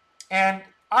 okay? And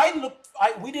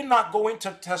we did not go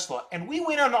into Tesla, and we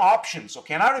went on options,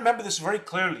 okay? And I remember this very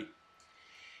clearly.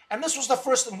 And this was the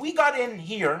first, and we got in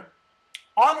here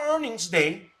on earnings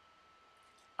day.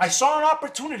 I saw an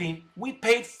opportunity. We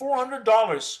paid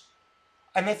 $400,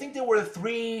 and I think there were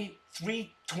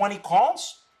 320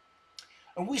 calls,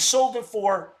 and we sold them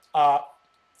for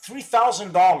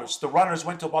 $3,000. The runners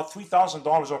went to about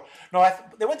 $3,000, or no,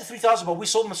 they went to $3,000, but we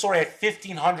sold them, sorry, at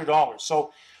 $1,500.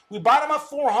 So we bought them at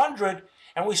 $400,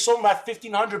 and we sold them at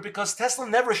 $1,500 because Tesla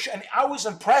never. And I was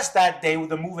impressed that day with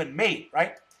the move it made,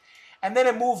 right? And then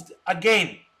it moved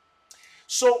again.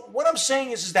 So what I'm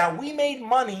saying is that we made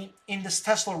money in this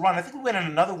Tesla run. I think we went in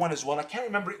another one as well. I can't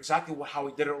remember exactly how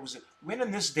we did it. We went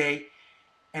in this day,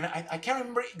 and I can't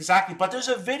remember exactly. But there's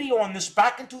a video on this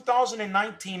back in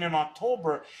 2019 in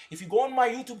October. If you go on my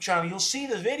YouTube channel, you'll see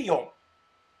the video.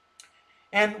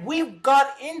 And we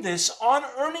got in this on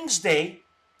earnings day.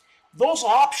 Those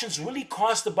options really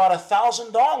cost about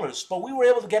 $1,000, but we were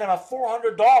able to get them at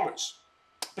 $400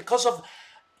 because of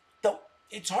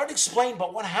it's hard to explain,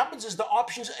 but what happens is the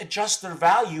options adjust their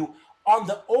value on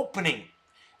the opening.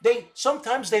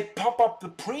 Sometimes they pump up the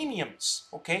premiums,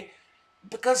 okay?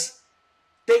 Because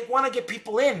they want to get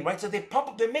people in, right? So they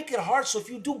make it hard. So if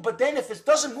you do, but then if it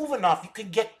doesn't move enough, you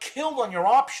can get killed on your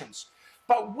options.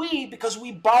 But because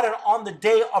we bought it on the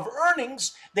day of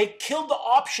earnings, they killed the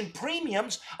option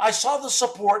premiums. I saw the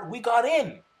support, we got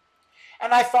in.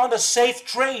 And I found a safe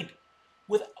trade.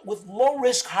 With low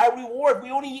risk, high reward,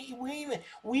 we were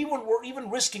even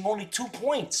risking only 2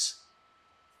 points,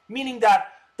 meaning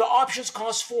that the options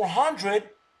cost 400,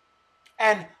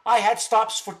 and I had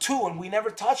stops for 2, and we never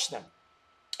touched them,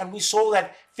 and we sold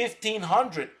at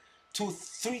 1,500 to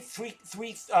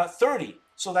 330.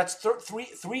 So that's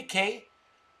 3K.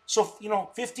 So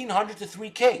 1,500 to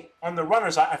 3K on the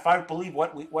runners. If I believe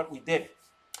what we did.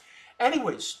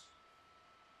 Anyways.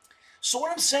 So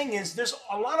what I'm saying is there's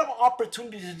a lot of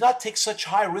opportunity to not take such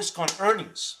high risk on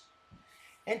earnings.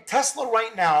 And Tesla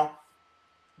right now,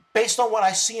 based on what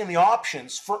I see in the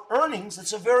options, for earnings,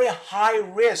 it's a very high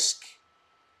risk.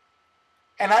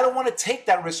 And I don't want to take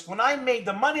that risk. When I made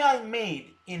the money I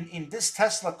made in this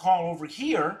Tesla call over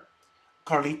here,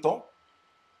 Carlito,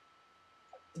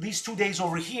 these 2 days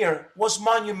over here was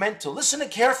monumental. Listen to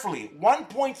carefully.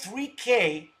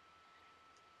 1.3K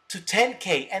to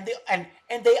 10K, and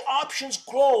the options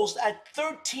closed at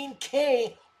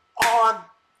 13K on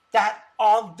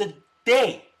the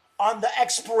day, on the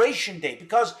expiration day,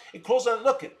 because it closed on,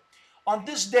 look it, on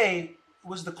this day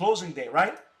was the closing day,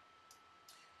 right?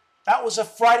 That was a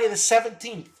Friday the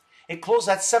 17th. It closed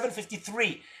at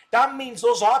 7:53. That means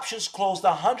those options closed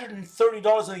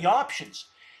 $130 in the options.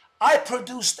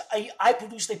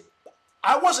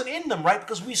 I wasn't in them, right?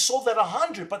 Because we sold at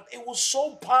 100, but it was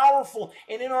so powerful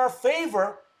and in our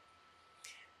favor.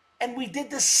 And we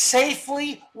did this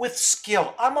safely with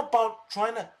skill. I'm about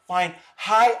trying to find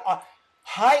high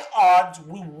odds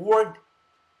reward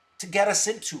to get us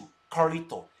into,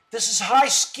 Carlito. This is high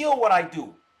skill what I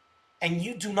do. And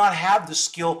you do not have the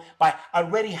skill by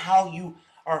already how you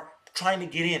are trying to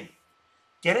get in.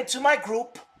 Get into my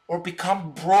group or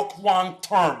become broke long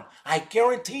term. I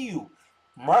guarantee you,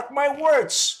 mark my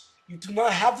words, you do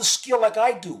not have the skill like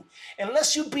I do.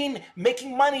 Unless you've been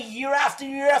making money year after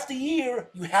year after year,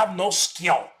 you have no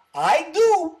skill. I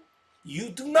do. You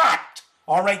do not.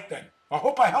 All right then. I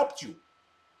hope I helped you.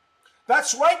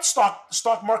 That's right,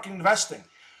 stock market investing.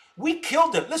 We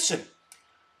killed it. Listen,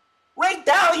 Ray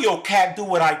Dalio can't do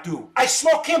what I do. I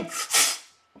smoke him.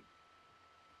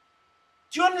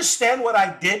 Do you understand what I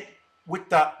did with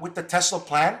the Tesla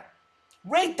plan?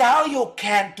 Ray Dalio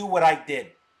can't do what I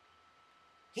did.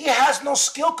 He has no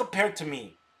skill compared to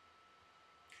me.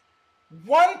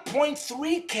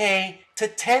 1.3K to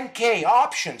 10K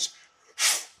options.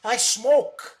 I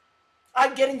smoke.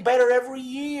 I'm getting better every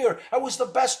year. I was the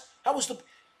best.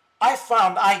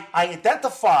 I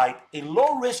identified a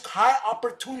low risk, high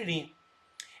opportunity,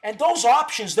 and those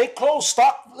options, they close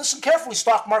listen carefully,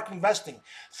 stock market investing,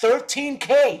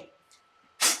 13K.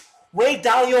 Ray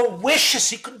Dalio wishes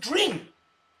he could dream.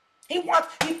 He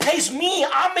pays me,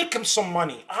 I'll make him some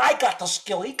money. I got the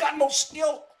skill, he got no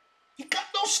skill. He got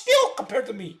no skill compared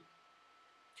to me.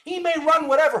 He may run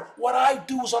whatever. What I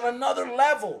do is on another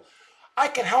level. I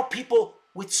can help people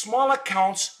with small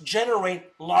accounts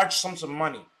generate large sums of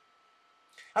money.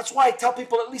 That's why I tell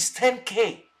people at least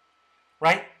 10K,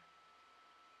 right?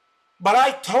 But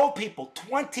I told people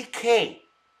 20K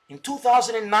in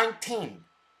 2019,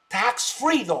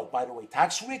 tax-free though, by the way,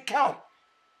 tax-free account.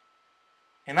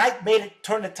 And I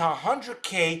turned it to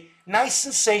 100K, nice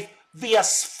and safe, via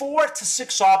 4 to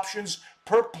 6 options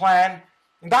per plan.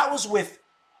 And that was with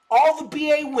all the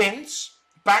BA wins,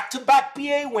 back-to-back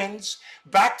BA wins,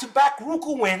 back-to-back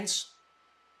Roku wins.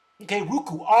 Okay,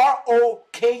 Roku,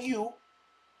 R-O-K-U.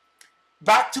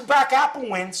 Back-to-back Apple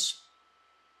wins.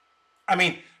 I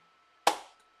mean,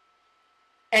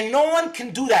 and no one can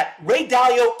do that. Ray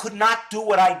Dalio could not do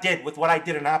what I did with what I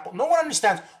did in Apple. No one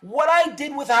understands what I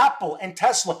did with Apple and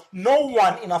Tesla. No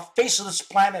one in the face of this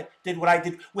planet did what I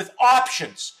did with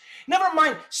options. Never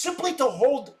mind, simply to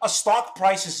hold a stock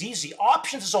price is easy.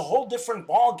 Options is a whole different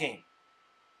ball game.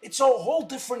 It's a whole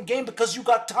different game because you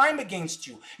got time against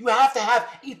you. You have to have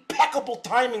impeccable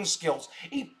timing skills.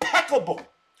 Impeccable.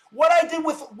 What I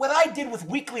did with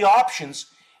weekly options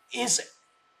is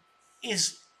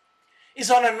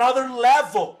on another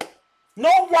level.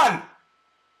 No one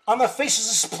on the face of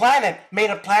this planet made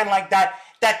a plan like that.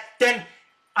 Then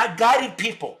I guided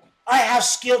people. I have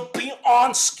skill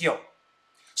beyond skill.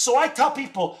 So I tell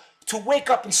people to wake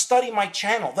up and study my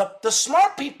channel. The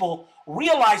smart people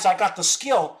realize I got the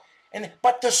skill,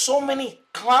 but there's so many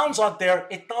clowns out there.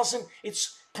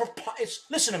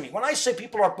 Listen to me. When I say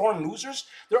people are born losers,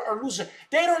 there are losers.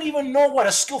 They don't even know what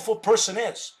a skillful person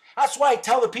is. That's why I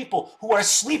tell the people who are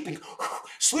sleeping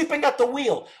at the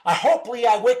wheel. Hopefully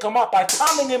I wake them up by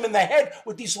pounding them in the head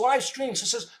with these live streams. It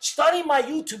says, study my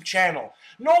YouTube channel.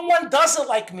 No one does it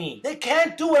like me. They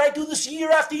can't do it. I do this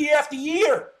year after year after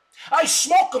year. I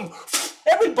smoke them.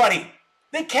 Everybody.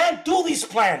 They can't do these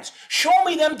plans. Show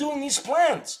me them doing these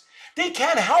plans. They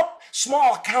can't help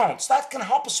small accounts. That can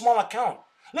help a small account.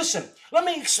 Listen, let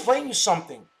me explain you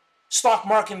something. Stock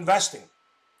market investing.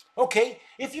 Okay,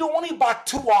 if you only bought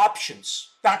 2 options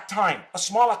that time, a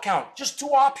small account, just 2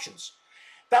 options,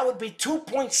 that would be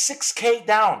 2.6K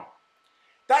down.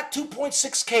 That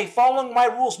 2.6K, following my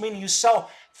rules, meaning you sell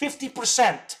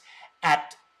 50%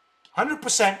 at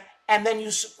 100%, and then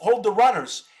you hold the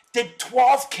runners, did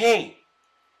 12K.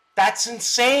 That's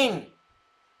insane.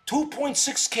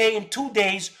 2.6K in 2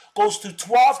 days goes to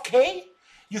 12K?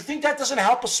 You think that doesn't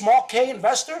help a small K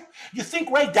investor? You think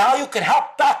Ray Dalio can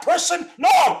help that person?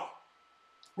 No!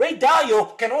 Ray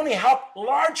Dalio can only help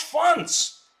large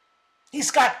funds. He's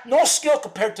got no skill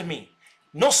compared to me.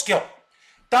 No skill.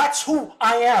 That's who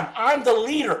I am. I'm the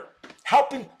leader,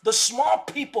 helping the small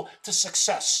people to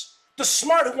success. The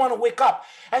smart who want to wake up.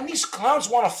 And these clowns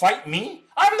want to fight me.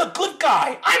 I'm the good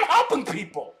guy. I'm helping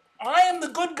people. I am the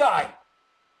good guy.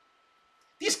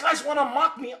 These guys want to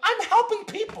mock me. I'm helping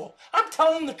people. I'm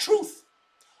telling the truth.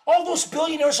 All those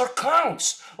billionaires are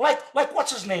clowns. Like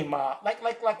what's his name?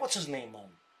 What's his name?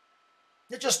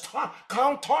 They're just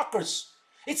clown talkers.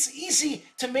 It's easy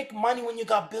to make money when you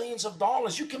got billions of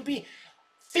dollars. You can be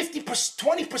 50%,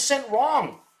 20%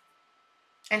 wrong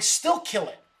and still kill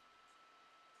it.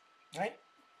 Right?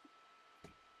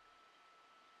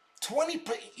 20%,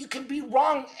 you can be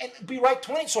wrong and be right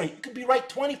 20, sorry, you can be right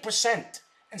 20%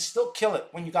 and still kill it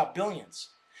when you got billions.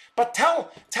 But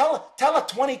tell a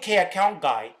 20K account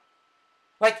guy,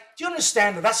 like, do you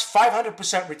understand that that's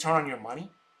 500% return on your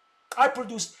money? I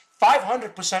produced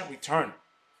 500% return.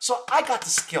 So I got the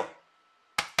skill.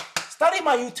 Study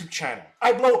my YouTube channel.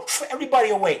 I blow everybody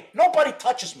away. Nobody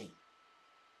touches me.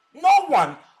 No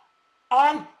one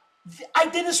I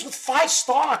did this with 5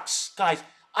 stocks, guys.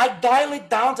 I dial it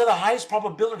down to the highest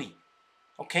probability.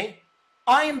 Okay?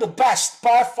 I am the best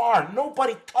by far.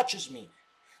 Nobody touches me.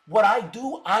 What I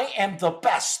do, I am the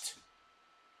best.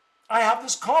 I have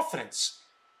this confidence.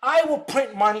 I will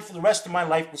print money for the rest of my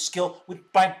life with skill, with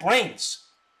my brains.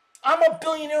 I'm a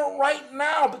billionaire right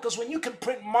now because when you can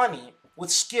print money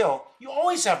with skill, you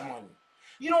always have money.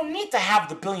 You don't need to have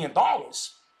the $1 billion.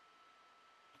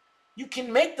 You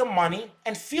can make the money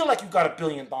and feel like you've got $1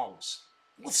 billion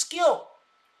with skill.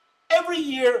 Every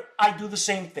year, I do the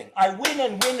same thing. I win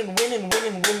and win and win and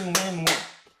win and win and win and win.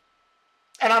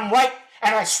 And I'm right,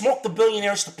 and I smoke the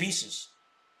billionaires to pieces.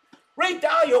 Ray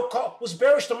Dalio was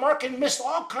bearish the market and missed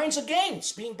all kinds of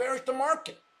gains being bearish the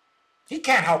market. He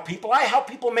can't help people. I help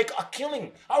people make a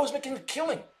killing. I was making a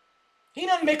killing. He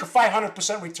didn't make a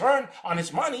 500% return on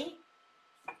his money.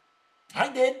 I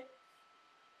did.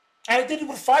 And I did it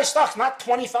with 5 stocks, not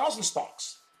 20,000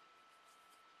 stocks.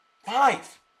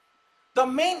 5.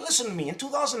 Listen to me, in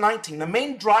 2019, the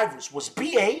main drivers was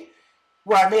BA,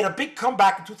 where I made a big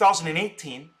comeback in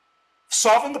 2018,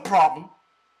 solving the problem.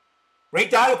 Ray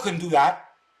Dalio couldn't do that.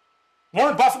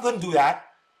 Warren Buffett couldn't do that.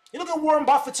 You look at Warren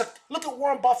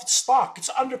Buffett's stock. It's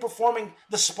underperforming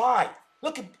the SPY.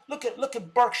 Look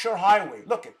at Berkshire Hathaway.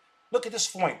 Look at this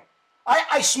point.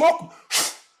 I smoke.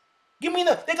 They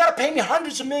gotta pay me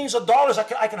hundreds of millions of dollars.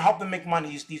 I can help them make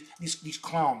money. These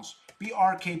clowns.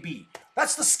 BRKB.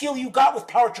 That's the skill you got with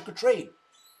PowerTarget Trade.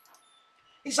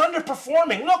 He's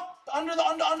underperforming. Look, under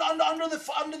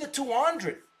the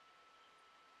 200.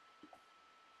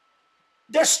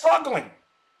 They're struggling.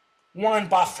 Warren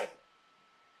Buffett.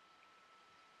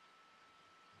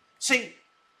 See,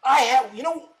 I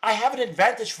have an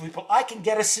advantage for people. I can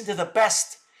get us into the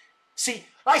best. See,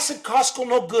 I said Costco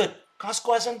no good.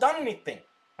 Costco hasn't done anything,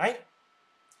 right?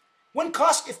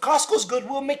 If Costco's good,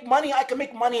 we'll make money. I can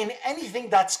make money in anything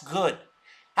that's good.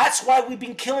 That's why we've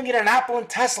been killing it in Apple and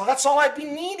Tesla. That's all I've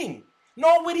been needing.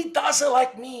 Nobody does it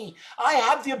like me. I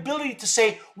have the ability to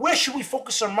say, where should we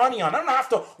focus our money on? I don't have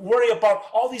to worry about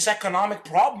all these economic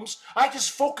problems. I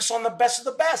just focus on the best of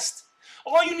the best.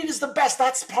 All you need is the best.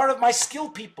 That's part of my skill,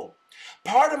 people.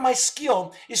 Part of my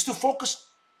skill is to focus.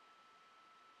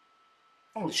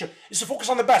 Holy shit. Is to focus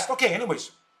on the best. Okay,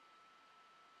 anyways.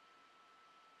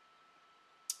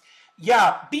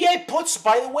 Yeah, BA puts,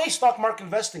 by the way, stock market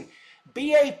investing.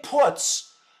 BA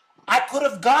puts, I could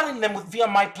have gotten them via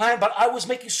my plan, but I was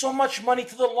making so much money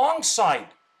to the long side.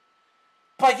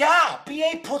 But yeah,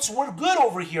 BA puts were good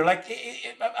over here.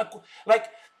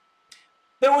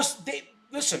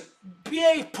 Listen,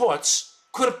 BA puts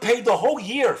could have paid the whole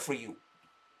year for you,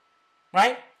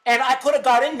 right? And I could have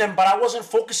got in them, but I wasn't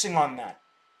focusing on that.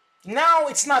 Now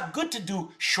it's not good to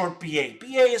do short BA.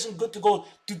 BA isn't good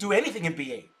to do anything in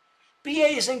BA.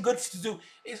 BA isn't good to do,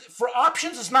 for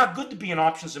options, it's not good to be in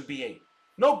options in BA.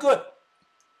 No good.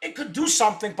 It could do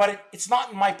something, but it's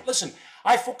not in my, listen,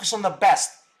 I focus on the best.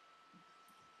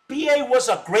 BA was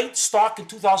a great stock in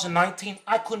 2019.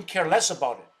 I couldn't care less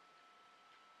about it.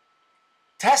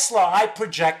 Tesla, I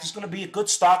project, is going to be a good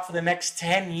stock for the next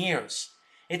 10 years.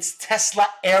 It's Tesla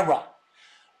era.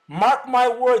 Mark my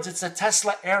words, it's a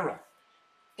Tesla era.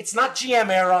 It's not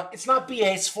GM era. It's not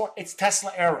BA. It's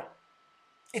Tesla era.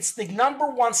 It's the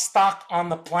 #1 stock on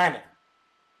the planet.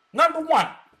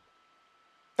 #1.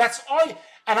 That's all.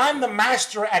 And I'm the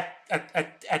master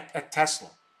at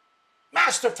Tesla.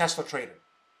 Master Tesla trader.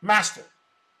 Master.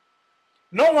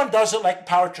 No one does it like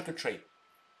PowerTarget Trade.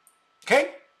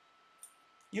 Okay?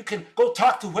 You can go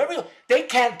talk to whoever. They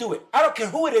can't do it. I don't care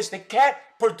who it is. They can't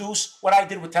produce what I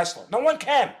did with Tesla. No one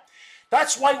can.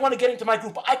 That's why you want to get into my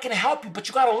group. I can help you, but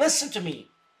you got to listen to me.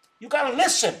 You got to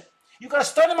listen. You got to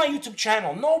study my YouTube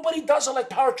channel. Nobody does it like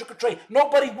PowerTarget Trade.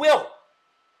 Nobody will.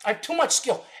 I have too much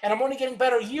skill, and I'm only getting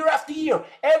better year after year.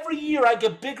 Every year I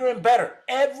get bigger and better.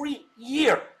 Every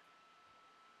year.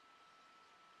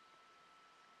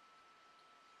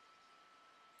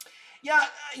 Yeah,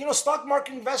 you know, stock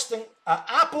market investing,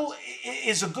 Apple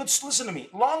is a good, listen to me,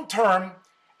 long term,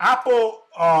 Apple,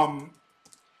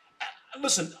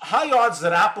 listen, high odds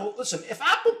that Apple, listen, if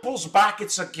Apple pulls back,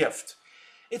 it's a gift.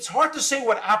 It's hard to say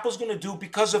what Apple's going to do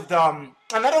because of the, and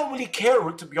I don't really care,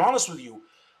 to be honest with you.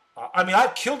 I mean,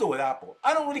 I've killed it with Apple.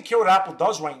 I don't really care what Apple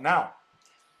does right now.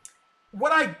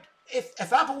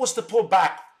 If Apple was to pull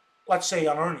back, let's say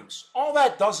on earnings, all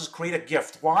that does is create a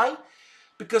gift. Why?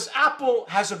 Because Apple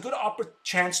has a good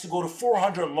chance to go to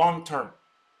 400 long term.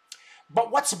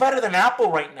 But what's better than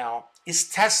Apple right now is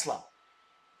Tesla.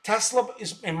 Tesla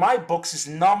is, in my books, is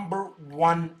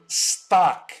 #1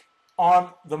 stock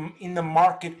in the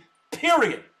market,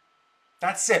 period.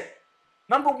 That's it.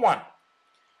 #1.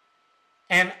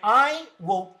 And I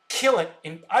will kill it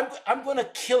I'm going to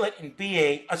kill it in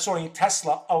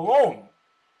Tesla alone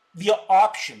via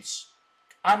options.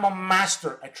 I'm a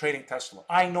master at trading Tesla.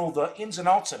 I know the ins and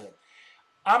outs of it.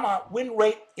 I'm a win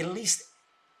rate at least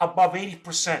above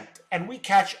 80%, and we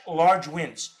catch large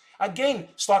wins. Again,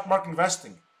 stock market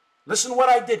investing. Listen to what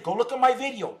I did. Go look at my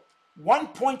video.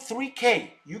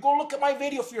 1.3K. You go look at my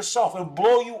video for yourself. It'll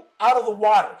blow you out of the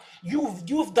water.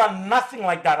 You've done nothing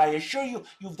like that. I assure you,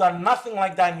 you've done nothing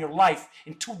like that in your life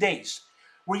in 2 days.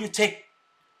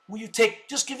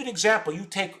 Just give you an example. You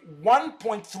take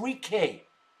 1.3K.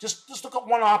 Just look at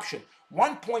one option,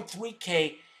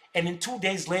 1.3K, and in 2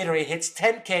 days later it hits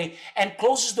 10K and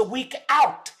closes the week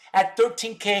out at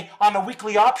 13K on a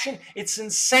weekly option. It's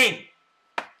insane.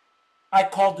 I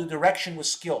call the direction with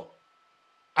skill.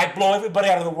 I blow everybody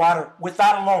out of the water with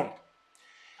that alone.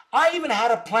 I even had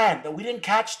a plan that we didn't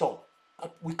catch though.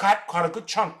 We caught a good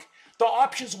chunk. The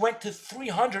options went to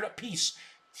 300 a piece,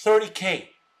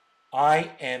 30K.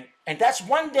 And that's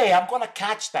one day I'm going to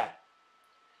catch that.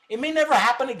 It may never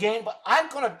happen again, but I'm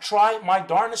going to try my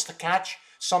darnest to catch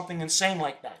something insane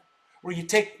like that, where you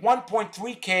take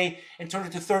 1.3K and turn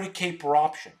it to 30K per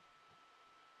option.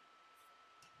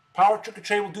 PowerTarget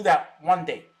Trade will do that one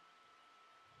day.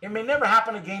 It may never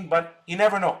happen again, but you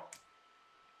never know.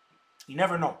 You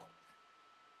never know.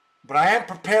 But I am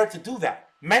prepared to do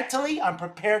that. Mentally, I'm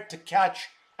prepared to catch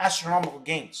astronomical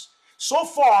gains. So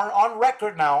far, on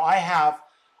record now, I have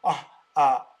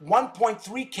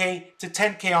 1.3K to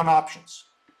 10K on options.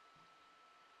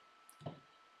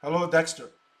 Hello, Dexter.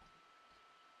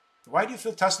 Why do you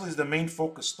feel Tesla is the main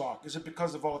focus stock? Is it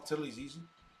because the volatility is easy?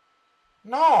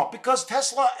 No, because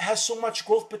Tesla has so much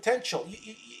growth potential.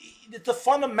 The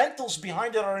fundamentals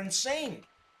behind it are insane.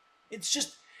 It's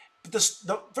just,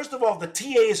 first of all, the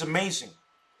TA is amazing.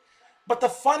 But the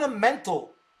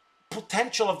fundamental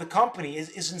potential of the company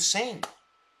is insane.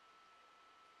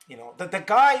 You know, the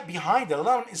guy behind it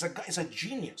alone is a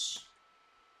genius.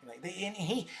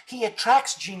 And he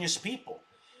attracts genius people.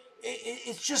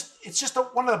 It's just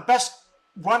one of the best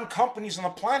run companies on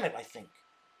the planet, I think.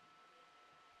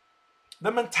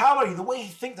 The mentality, the way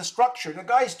he thinks, the structure, the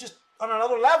guy's just on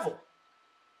another level,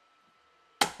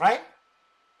 right?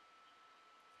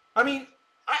 I mean,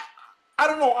 I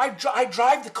don't know. I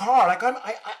drive the car like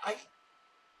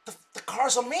the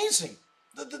car's amazing.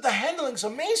 The handling's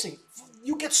amazing.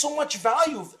 You get so much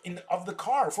value of the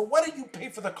car. For what did you pay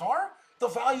for the car? The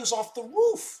value's off the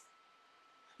roof.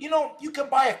 You know, you can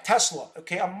buy a Tesla,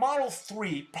 okay, a Model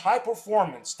 3 high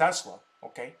performance Tesla,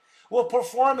 okay, will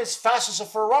perform as fast as a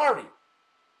Ferrari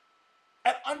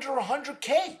at under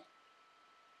 100K.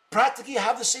 Practically, you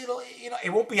have the same, you know,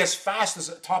 it won't be as fast as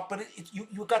the top, but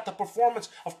you got the performance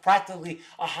of practically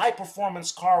a high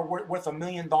performance car worth $1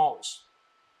 million.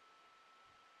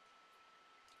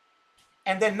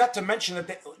 And then not to mention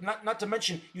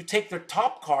you take their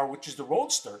top car, which is the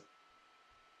Roadster,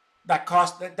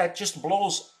 that just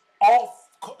blows all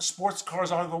sports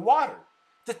cars out of the water.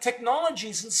 The technology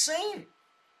is insane.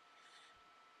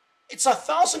 It's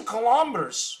 1,000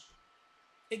 kilometers.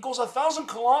 It goes 1,000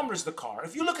 kilometers, the car.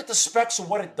 If you look at the specs of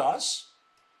what it does,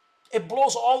 it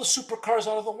blows all the supercars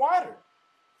out of the water.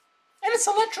 And it's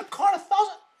an electric car,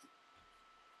 1,000.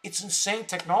 It's insane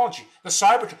technology. The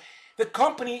Cybertruck. The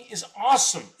company is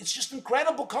awesome. It's just an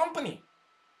incredible company.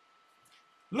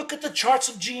 Look at the charts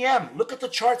of GM. Look at the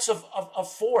charts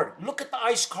of Ford. Look at the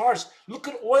ICE cars. Look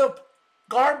at oil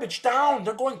garbage down.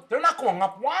 They're not going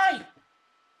up. Why?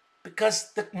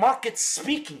 Because the market's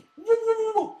speaking.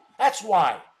 That's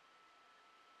why.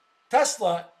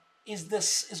 Tesla is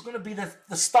going to be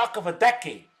the stock of a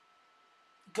decade.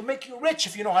 It can make you rich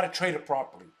if you know how to trade it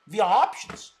properly via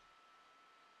options.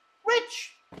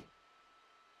 Rich.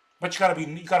 But you gotta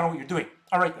know what you're doing.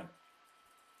 All right then.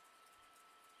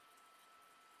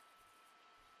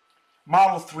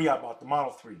 Model 3, I bought the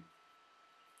Model 3.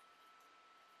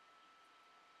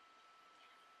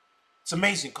 It's an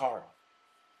amazing car.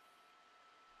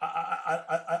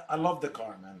 I love the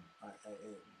car, man.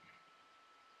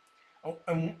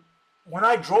 And when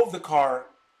I drove the car,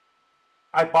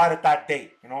 I bought it that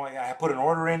day. You know, I put an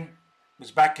order in. It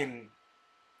was back in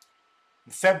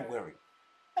February.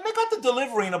 And they got the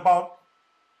delivery in about,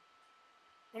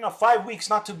 5 weeks,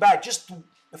 not too bad. Just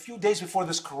a few days before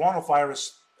this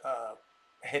coronavirus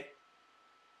hit.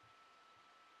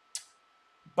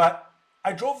 But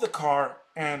I drove the car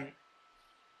and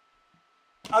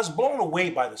I was blown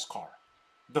away by this car.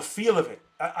 The feel of it.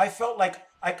 I felt like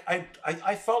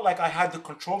I felt like I had the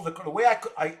control of the car.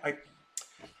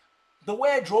 The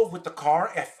way I drove with the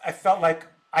car, I felt like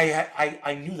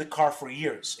I knew the car for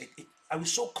years. I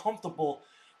was so comfortable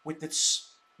with the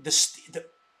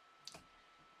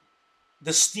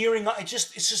steering.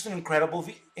 It's just an incredible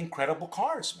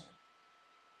cars, man.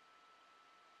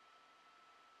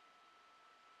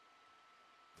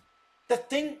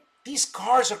 These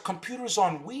cars are computers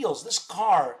on wheels. This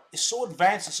car is so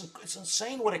advanced. It's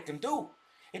insane what it can do.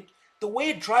 The way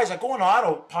it drives, I go on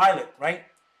autopilot, right?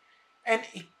 And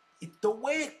the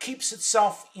way it keeps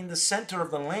itself in the center of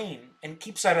the lane and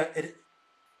keeps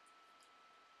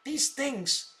these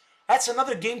things, that's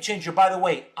another game changer, by the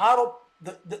way.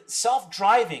 The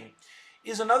self-driving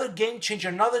is another game changer,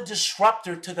 another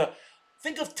disruptor to the.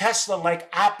 Think of Tesla like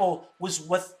Apple was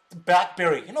with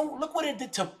BlackBerry. Look what it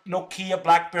did to Nokia,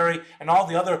 BlackBerry, and all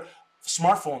the other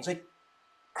smartphones. They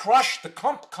crushed the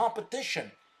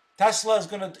competition. Tesla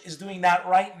is doing that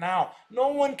right now. No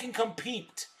one can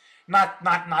compete. Not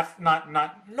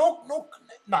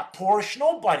Porsche.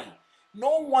 Nobody.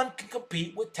 No one can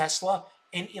compete with Tesla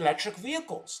in electric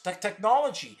vehicles. The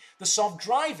technology, the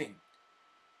self-driving.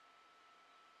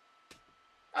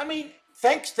 I mean,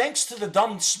 thanks to the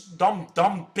dumb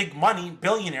big money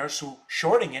billionaires who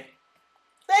shorting it.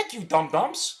 Thank you,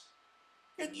 dum-dums.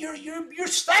 You're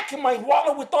stacking my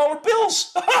wallet with dollar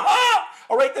bills.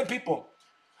 All right then, people.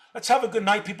 Let's have a good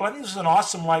night, people. I think this is an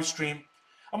awesome live stream.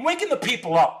 I'm waking the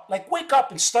people up. Like, wake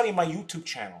up and study my YouTube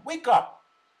channel. Wake up.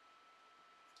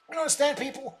 You understand,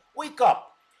 people? Wake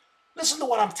up. Listen to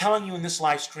what I'm telling you in this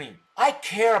live stream. I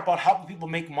care about helping people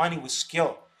make money with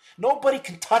skill. Nobody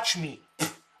can touch me.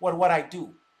 What I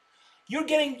do. You're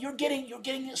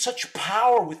getting such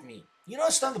power with me. You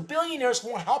understand? The billionaires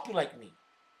won't help you like me.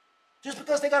 Just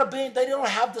because they got a billion, they don't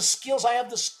have the skills. I have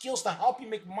the skills to help you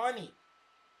make money.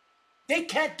 They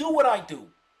can't do what I do.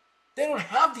 They don't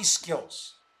have these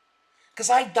skills.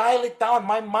 Because I dial it down.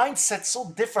 My mindset's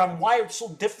so different. I'm wired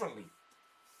so differently.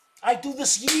 I do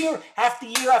this year after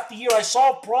year after year. I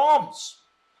solve problems.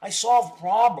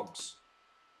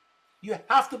 You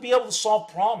have to be able to solve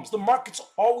problems. The market's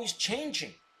always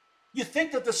changing. You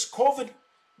think that this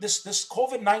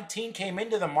COVID-19 came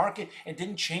into the market and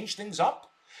didn't change things up?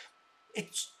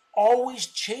 It always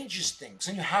changes things,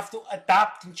 and you have to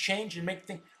adapt and change and make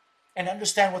things and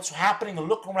understand what's happening and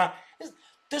look around.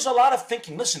 There's a lot of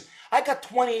thinking. Listen, I got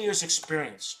 20 years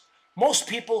experience. Most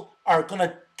people are going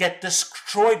to get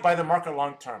destroyed by the market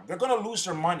long term. They're going to lose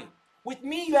their money. With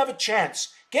me, you have a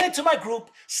chance. Get into my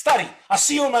group, study. I'll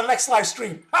see you in my next live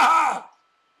stream. Ha ha!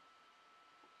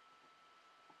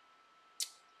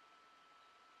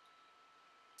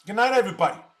 Good night,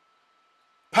 everybody.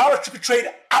 PowerTarget Trade